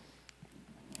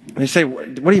 And you say,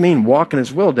 what do you mean walk in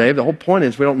his will, Dave? The whole point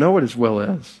is we don't know what his will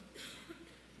is.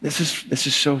 This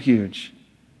is so huge.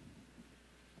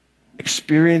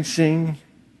 Experiencing,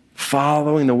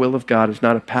 following the will of God is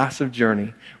not a passive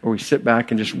journey where we sit back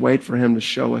and just wait for him to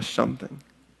show us something.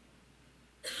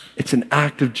 It's an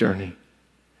active journey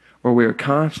where we are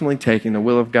constantly taking the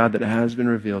will of God that has been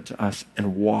revealed to us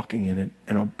and walking in it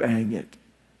and obeying it.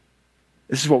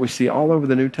 This is what we see all over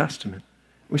the New Testament.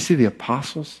 We see the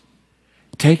apostles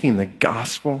taking the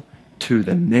gospel to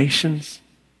the nations.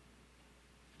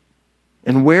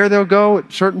 And where they'll go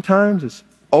at certain times is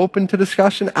open to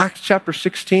discussion. Acts chapter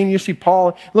 16, you see Paul,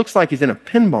 it looks like he's in a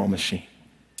pinball machine.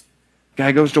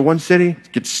 Guy goes to one city,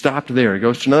 gets stopped there. He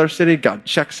goes to another city, God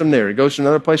checks him there. He goes to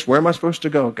another place, where am I supposed to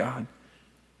go, God?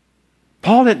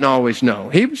 Paul didn't always know.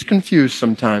 He was confused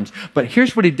sometimes. But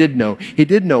here's what he did know. He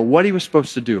did know what he was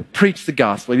supposed to do. Preach the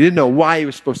gospel. He didn't know why he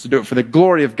was supposed to do it, for the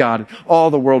glory of God and all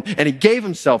the world. And he gave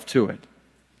himself to it.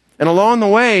 And along the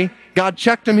way, God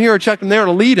checked him here or checked him there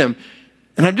to lead him.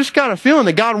 And I've just got a feeling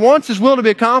that God wants his will to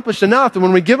be accomplished enough that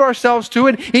when we give ourselves to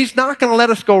it, he's not going to let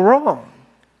us go wrong.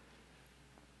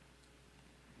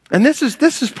 And this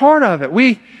is part of it.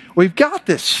 We've got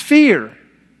this fear.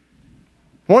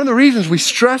 One of the reasons we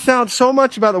stress out so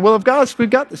much about the will of God is we've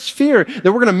got this fear that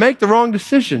we're going to make the wrong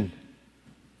decision.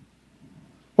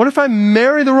 What if I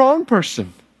marry the wrong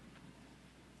person?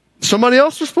 Somebody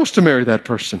else was supposed to marry that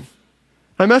person.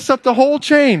 I mess up the whole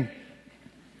chain.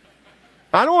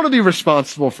 I don't want to be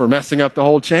responsible for messing up the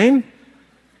whole chain.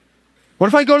 What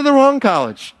if I go to the wrong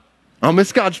college? I'll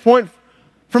miss God's point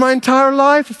for my entire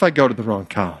life if I go to the wrong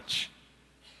college.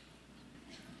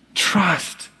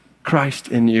 Trust Christ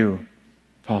in you,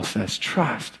 Paul says.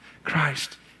 Trust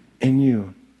Christ in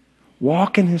you.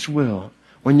 Walk in his will.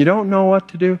 When you don't know what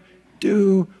to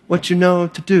do what you know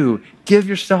to do. Give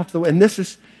yourself the way. And this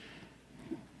is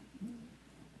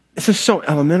This is so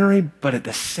elementary, but at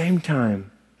the same time,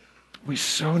 we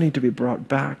so need to be brought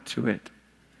back to it.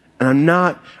 And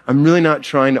I'm really not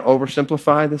trying to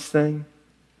oversimplify this thing,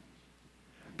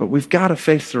 but we've got to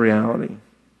face the reality.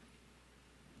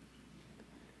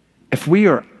 If we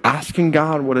are asking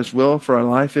God what his will for our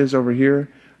life is over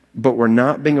here, but we're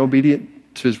not being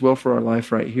obedient to his will for our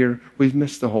life right here, we've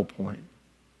missed the whole point.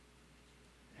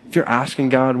 If you're asking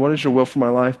God, what is your will for my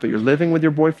life, but you're living with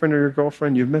your boyfriend or your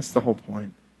girlfriend, you've missed the whole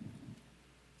point.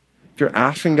 If you're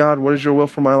asking God, what is your will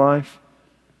for my life,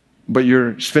 but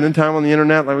you're spending time on the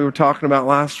internet like we were talking about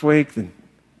last week, then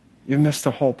you've missed the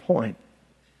whole point.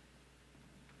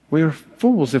 We are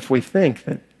fools if we think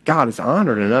that God is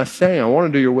honored in us saying, I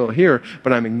want to do your will here,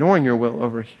 but I'm ignoring your will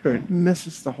over here. It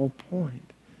misses the whole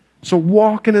point. So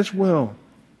walk in his will.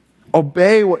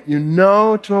 Obey what you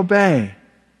know to obey.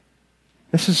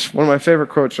 This is one of my favorite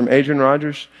quotes from Adrian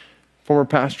Rogers, former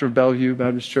pastor of Bellevue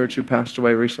Baptist Church who passed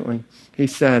away recently. He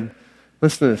said,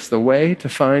 listen to this, the way to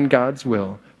find God's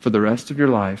will for the rest of your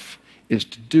life is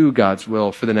to do God's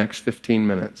will for the next 15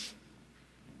 minutes.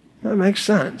 That makes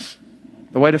sense.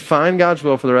 The way to find God's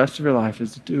will for the rest of your life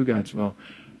is to do God's will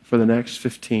for the next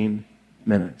 15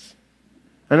 minutes.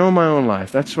 I know in my own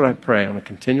life, that's what I pray on a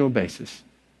continual basis.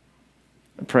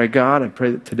 I pray, God, I pray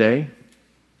that today,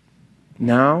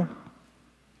 now,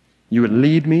 you would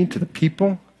lead me to the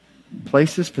people,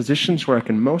 places, positions where I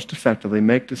can most effectively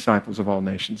make disciples of all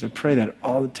nations. I pray that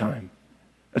all the time.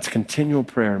 That's a continual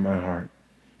prayer in my heart.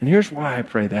 And here's why I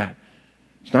pray that.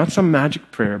 It's not some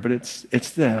magic prayer, but it's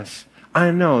this.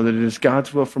 I know that it is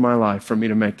God's will for my life for me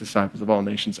to make disciples of all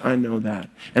nations. I know that.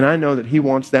 And I know that he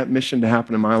wants that mission to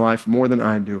happen in my life more than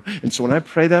I do. And so when I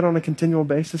pray that on a continual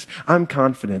basis, I'm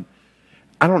confident.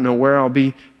 I don't know where I'll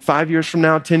be 5 years from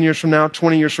now, 10 years from now,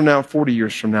 20 years from now, 40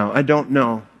 years from now. I don't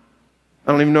know.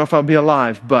 I don't even know if I'll be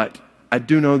alive, but I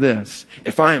do know this.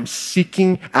 If I am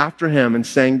seeking after him and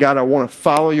saying, God, I want to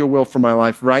follow your will for my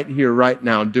life right here, right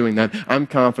now, doing that, I'm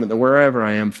confident that wherever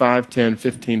I am, 5, 10,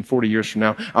 15, 40 years from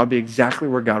now, I'll be exactly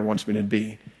where God wants me to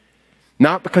be.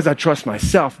 Not because I trust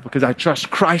myself, because I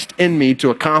trust Christ in me to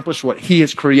accomplish what he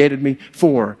has created me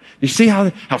for. You see how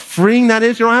freeing that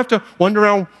is? You don't have to wander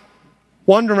around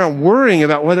worrying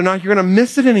about whether or not you're going to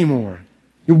miss it anymore.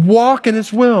 You walk in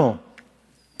his will.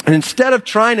 And instead of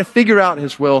trying to figure out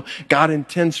his will, God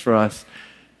intends for us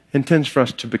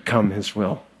to become his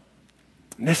will.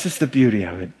 And this is the beauty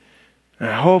of it. And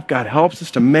I hope God helps us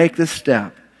to make this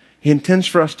step. He intends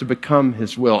for us to become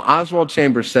his will. Oswald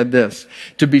Chambers said this,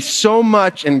 to be so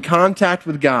much in contact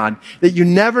with God that you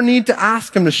never need to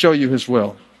ask him to show you his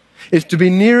will is to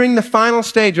be nearing the final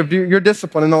stage of your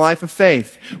discipline in the life of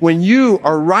faith. When you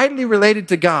are rightly related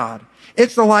to God,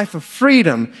 it's the life of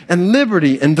freedom and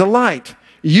liberty and delight.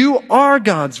 You are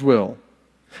God's will.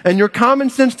 And your common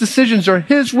sense decisions are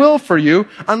his will for you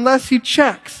unless he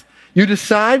checks. You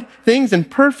decide things in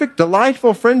perfect,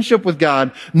 delightful friendship with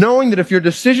God, knowing that if your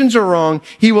decisions are wrong,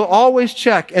 he will always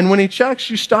check. And when he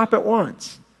checks, you stop at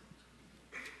once.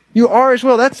 You are his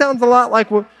will. That sounds a lot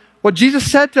like what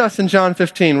Jesus said to us in John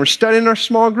 15. We're studying our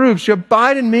small groups. You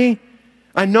abide in me.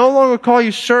 I no longer call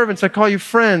you servants. I call you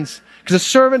friends. Because a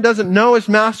servant doesn't know his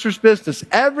master's business.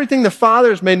 Everything the Father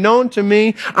has made known to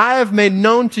me, I have made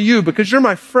known to you because you're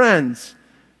my friends.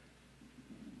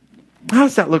 How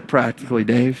does that look practically,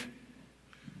 Dave?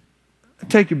 I'll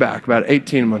take you back about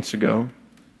 18 months ago,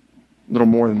 a little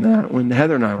more than that, when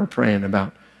Heather and I were praying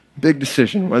about a big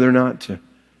decision, whether or not to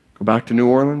go back to New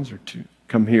Orleans or to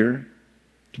come here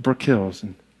to Brook Hills.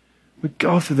 And we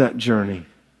go through that journey.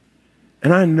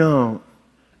 And I know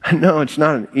it's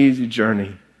not an easy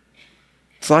journey.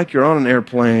 It's like you're on an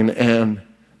airplane and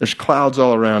there's clouds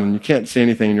all around and you can't see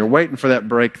anything and you're waiting for that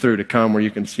breakthrough to come where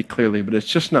you can see clearly, but it's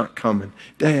just not coming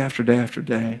day after day after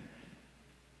day.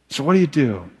 So what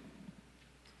do?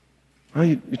 Well,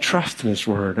 you trust in his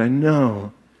word. I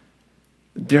know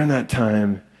during that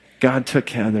time, God took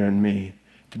Heather and me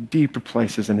to deeper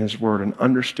places in his word and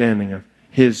understanding of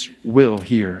his will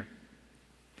here.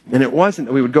 And it wasn't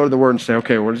that we would go to the word and say,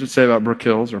 okay, what does it say about Brook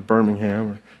Hills or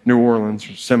Birmingham or New Orleans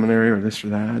or seminary or this or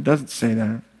that? It doesn't say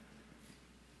that.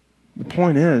 The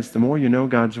point is, the more you know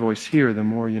God's voice here, the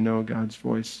more you know God's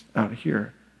voice out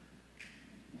here.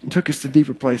 He took us to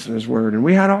deeper places in his word, and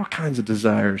we had all kinds of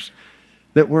desires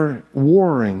that were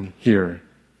warring here.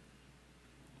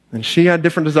 And she had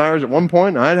different desires at one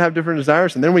point, and I'd have different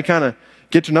desires, and then we kind of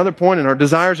get to another point, and our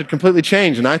desires had completely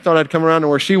changed, and I thought I'd come around to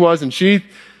where she was, and she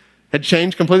had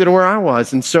changed completely to where I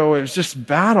was. And so it was just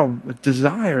battle with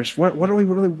desires. What do we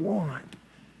really want?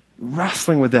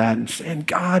 Wrestling with that and saying,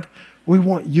 God, we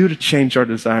want you to change our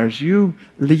desires. You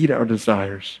lead our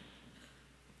desires.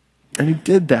 And he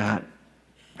did that.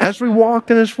 as we walked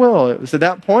in his will. It was at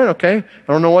that point, okay,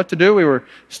 I don't know what to do. We were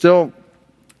still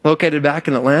located back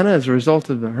in Atlanta as a result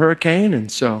of the hurricane.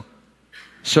 And so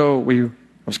I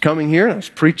was coming here and I was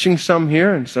preaching some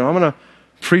here. And so I'm going to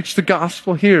preach the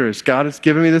gospel here as God has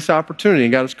given me this opportunity.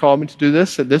 God has called me to do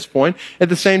this at this point. At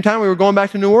the same time, we were going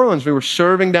back to New Orleans. We were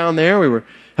serving down there. We were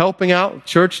helping out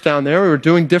church down there. We were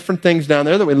doing different things down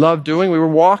there that we loved doing. We were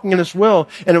walking in his will.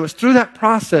 And it was through that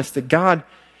process that God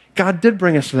did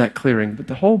bring us to that clearing. But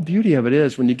the whole beauty of it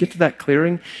is when you get to that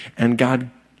clearing and God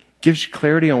gives you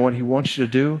clarity on what he wants you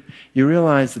to do, you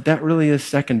realize that that really is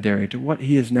secondary to what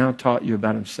he has now taught you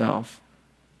about himself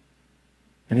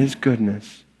and his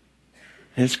goodness,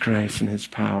 his grace, and his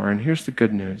power. And here's the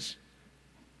good news.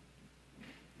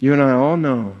 You and I all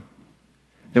know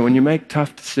that when you make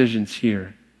tough decisions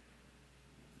here,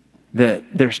 that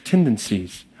there's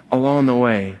tendencies along the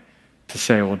way to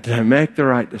say, well, did I make the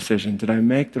right decision? Did I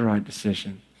make the right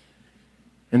decision?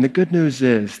 And the good news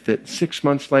is that 6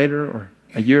 months later or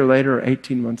a year later or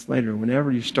 18 months later,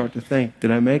 whenever you start to think,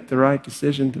 did I make the right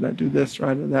decision? Did I do this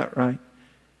right or that right?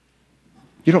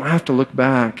 You don't have to look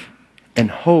back and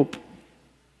hope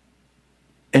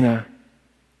in a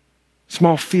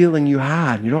small feeling you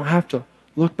had. You don't have to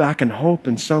look back and hope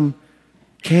in some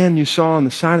can you saw on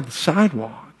the side of the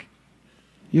sidewalk.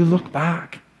 You look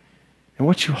back, and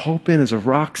what you hope in is a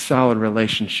rock-solid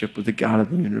relationship with the God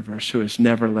of the universe who has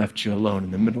never left you alone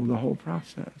in the middle of the whole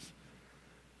process.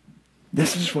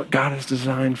 This is what God has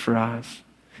designed for us.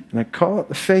 And I call it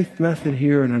the faith method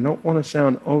here, and I don't want to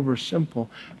sound over simple,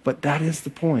 but that is the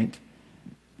point.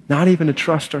 Not even to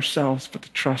trust ourselves, but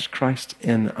to trust Christ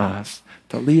in us,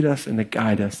 to lead us and to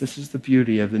guide us. This is the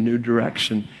beauty of the new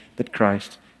direction that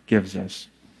Christ gives us.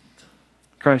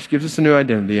 Christ gives us a new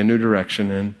identity, a new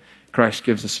direction, and Christ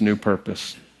gives us a new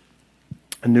purpose.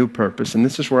 A new purpose. And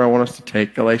this is where I want us to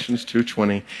take Galatians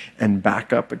 2:20 and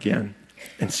back up again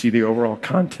and see the overall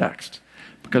context.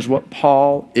 Because what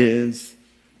Paul is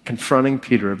confronting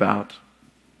Peter about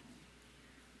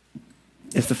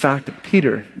is the fact that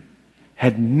Peter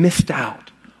had missed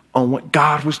out on what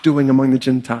God was doing among the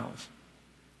Gentiles.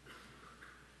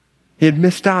 He had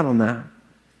missed out on that.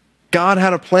 God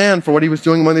had a plan for what he was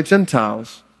doing among the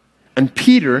Gentiles. And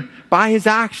Peter, by his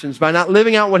actions, by not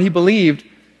living out what he believed,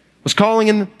 was calling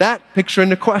in that picture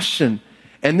into question.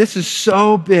 And this is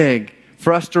so big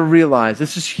for us to realize.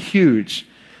 This is huge.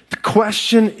 The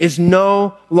question is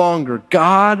no longer,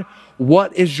 God,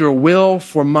 what is your will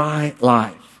for my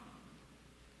life?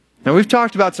 Now, we've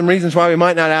talked about some reasons why we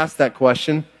might not ask that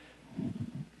question.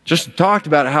 Just talked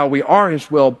about how we are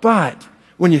his will. But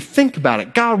when you think about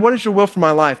it, God, what is your will for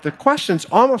my life? The question's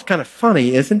almost kind of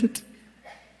funny, isn't it?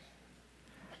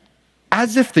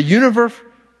 As if the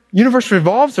universe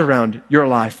revolves around your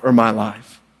life or my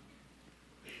life.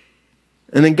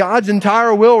 And then God's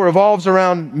entire will revolves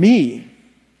around me.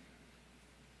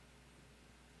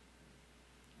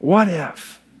 What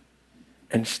if,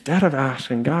 instead of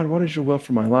asking, God, what is your will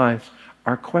for my life,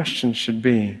 our question should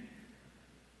be,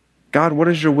 God, what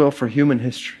is your will for human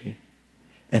history?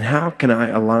 And how can I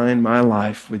align my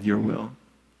life with your will?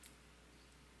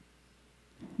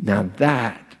 Now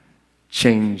that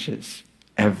changes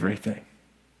everything.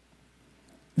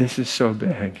 This is so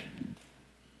big.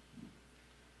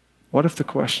 What if the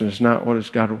question is not what is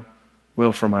God's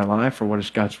will for my life, or what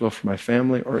is God's will for my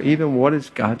family, or even what is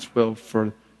God's will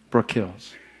for Brook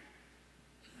Hills?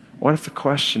 What if the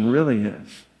question really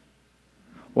is,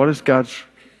 what is God's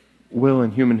will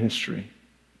in human history?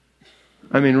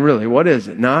 I mean, really, what is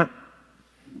it? Not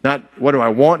what do I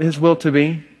want his will to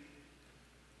be?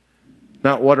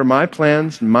 Not what are my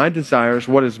plans and my desires?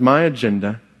 What is my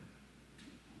agenda?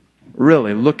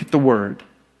 Really, look at the word.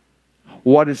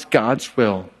 What is God's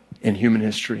will in human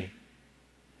history?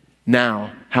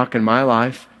 Now, how can my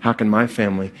life, how can my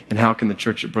family, and how can the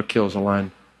church at Brook Hills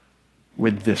align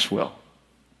with this will?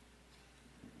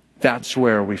 That's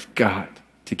where we've got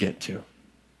to get to.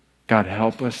 God,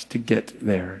 help us to get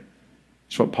there.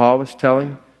 It's what Paul was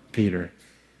telling Peter.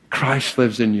 Christ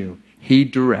lives in you. He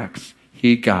directs.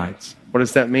 He guides. What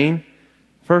does that mean?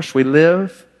 First, we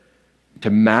live to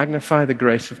magnify the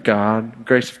grace of God,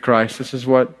 grace of Christ. This is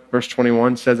what verse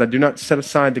 21 says. I do not set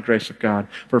aside the grace of God.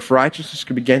 For if righteousness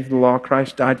could be gained through the law,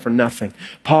 Christ died for nothing.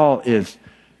 Paul is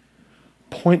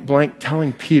point blank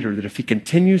telling Peter that if he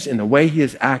continues in the way he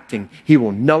is acting, he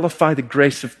will nullify the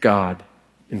grace of God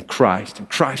in Christ. And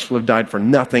Christ will have died for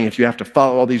nothing if you have to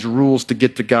follow all these rules to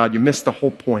get to God. You miss the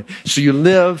whole point. So you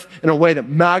live in a way that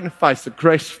magnifies the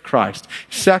grace of Christ.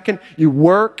 Second, you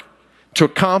work to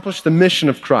accomplish the mission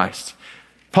of Christ.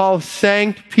 Paul is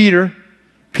saying to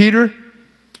Peter,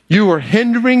 You are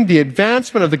hindering the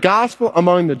advancement of the gospel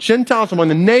among the Gentiles, among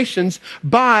the nations,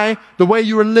 by the way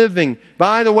you are living,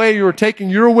 by the way you are taking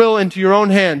your will into your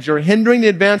own hands. You're hindering the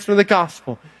advancement of the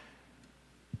gospel.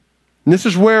 And this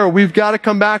is where we've got to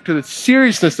come back to the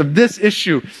seriousness of this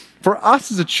issue for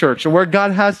us as a church and where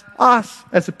God has us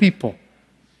as a people.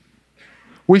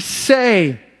 We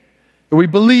say that we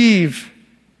believe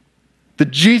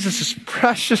that Jesus is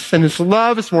precious and His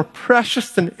love is more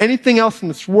precious than anything else in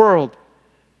this world.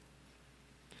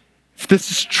 If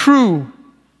this is true,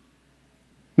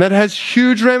 that has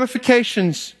huge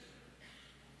ramifications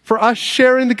for us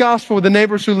sharing the gospel with the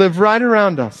neighbors who live right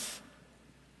around us.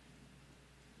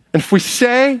 And if we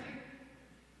say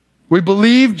we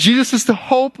believe Jesus is the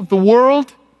hope of the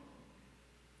world,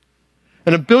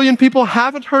 and 1 billion people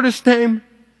haven't heard His name,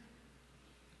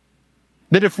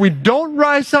 that if we don't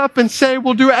rise up and say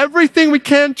we'll do everything we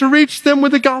can to reach them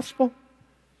with the gospel,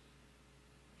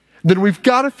 then we've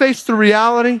got to face the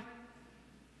reality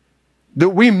that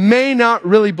we may not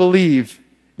really believe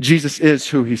Jesus is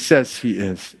who He says He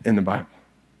is in the Bible.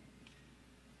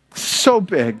 So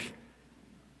big.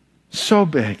 So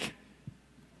big.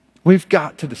 We've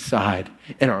got to decide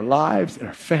in our lives, in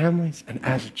our families, and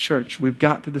as a church, we've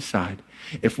got to decide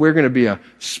if we're going to be a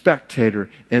spectator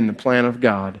in the plan of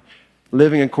God,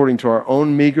 living according to our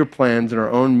own meager plans and our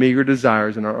own meager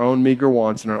desires and our own meager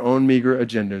wants and our own meager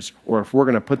agendas, or if we're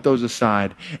going to put those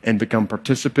aside and become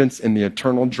participants in the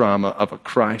eternal drama of a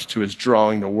Christ who is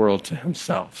drawing the world to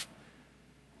Himself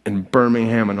in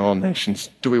Birmingham and all nations.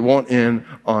 Do we want in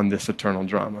on this eternal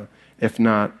drama? If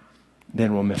not,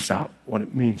 then we'll miss out what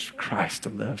it means for Christ to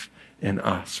live in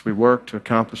us. We work to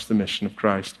accomplish the mission of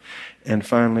Christ. And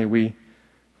finally, we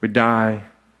die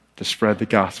to spread the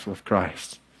gospel of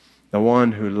Christ. The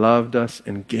one who loved us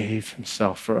and gave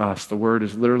Himself for us. The word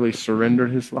is literally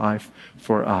surrendered His life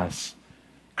for us.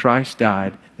 Christ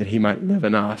died that He might live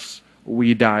in us.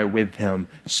 We die with Him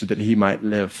so that He might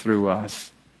live through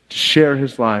us. To share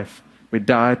His life, we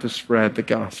die to spread the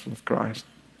gospel of Christ.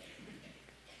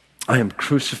 I am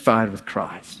crucified with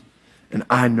Christ, and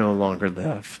I no longer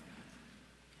live.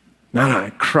 Not I,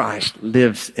 Christ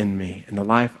lives in me. And the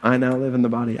life I now live in the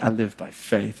body, I live by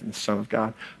faith in the Son of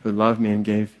God who loved me and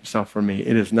gave Himself for me.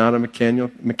 It is not a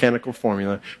mechanical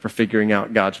formula for figuring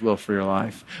out God's will for your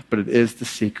life, but it is the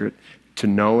secret to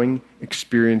knowing,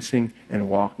 experiencing, and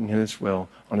walking in His will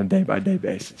on a day-by-day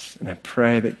basis. And I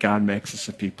pray that God makes us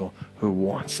a people who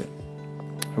wants it,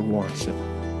 who wants it.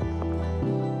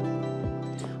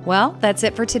 Well, that's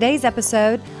it for today's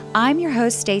episode. I'm your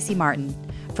host, Stacey Martin.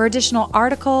 For additional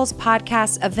articles,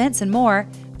 podcasts, events, and more,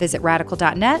 visit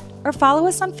radical.net or follow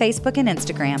us on Facebook and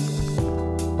Instagram.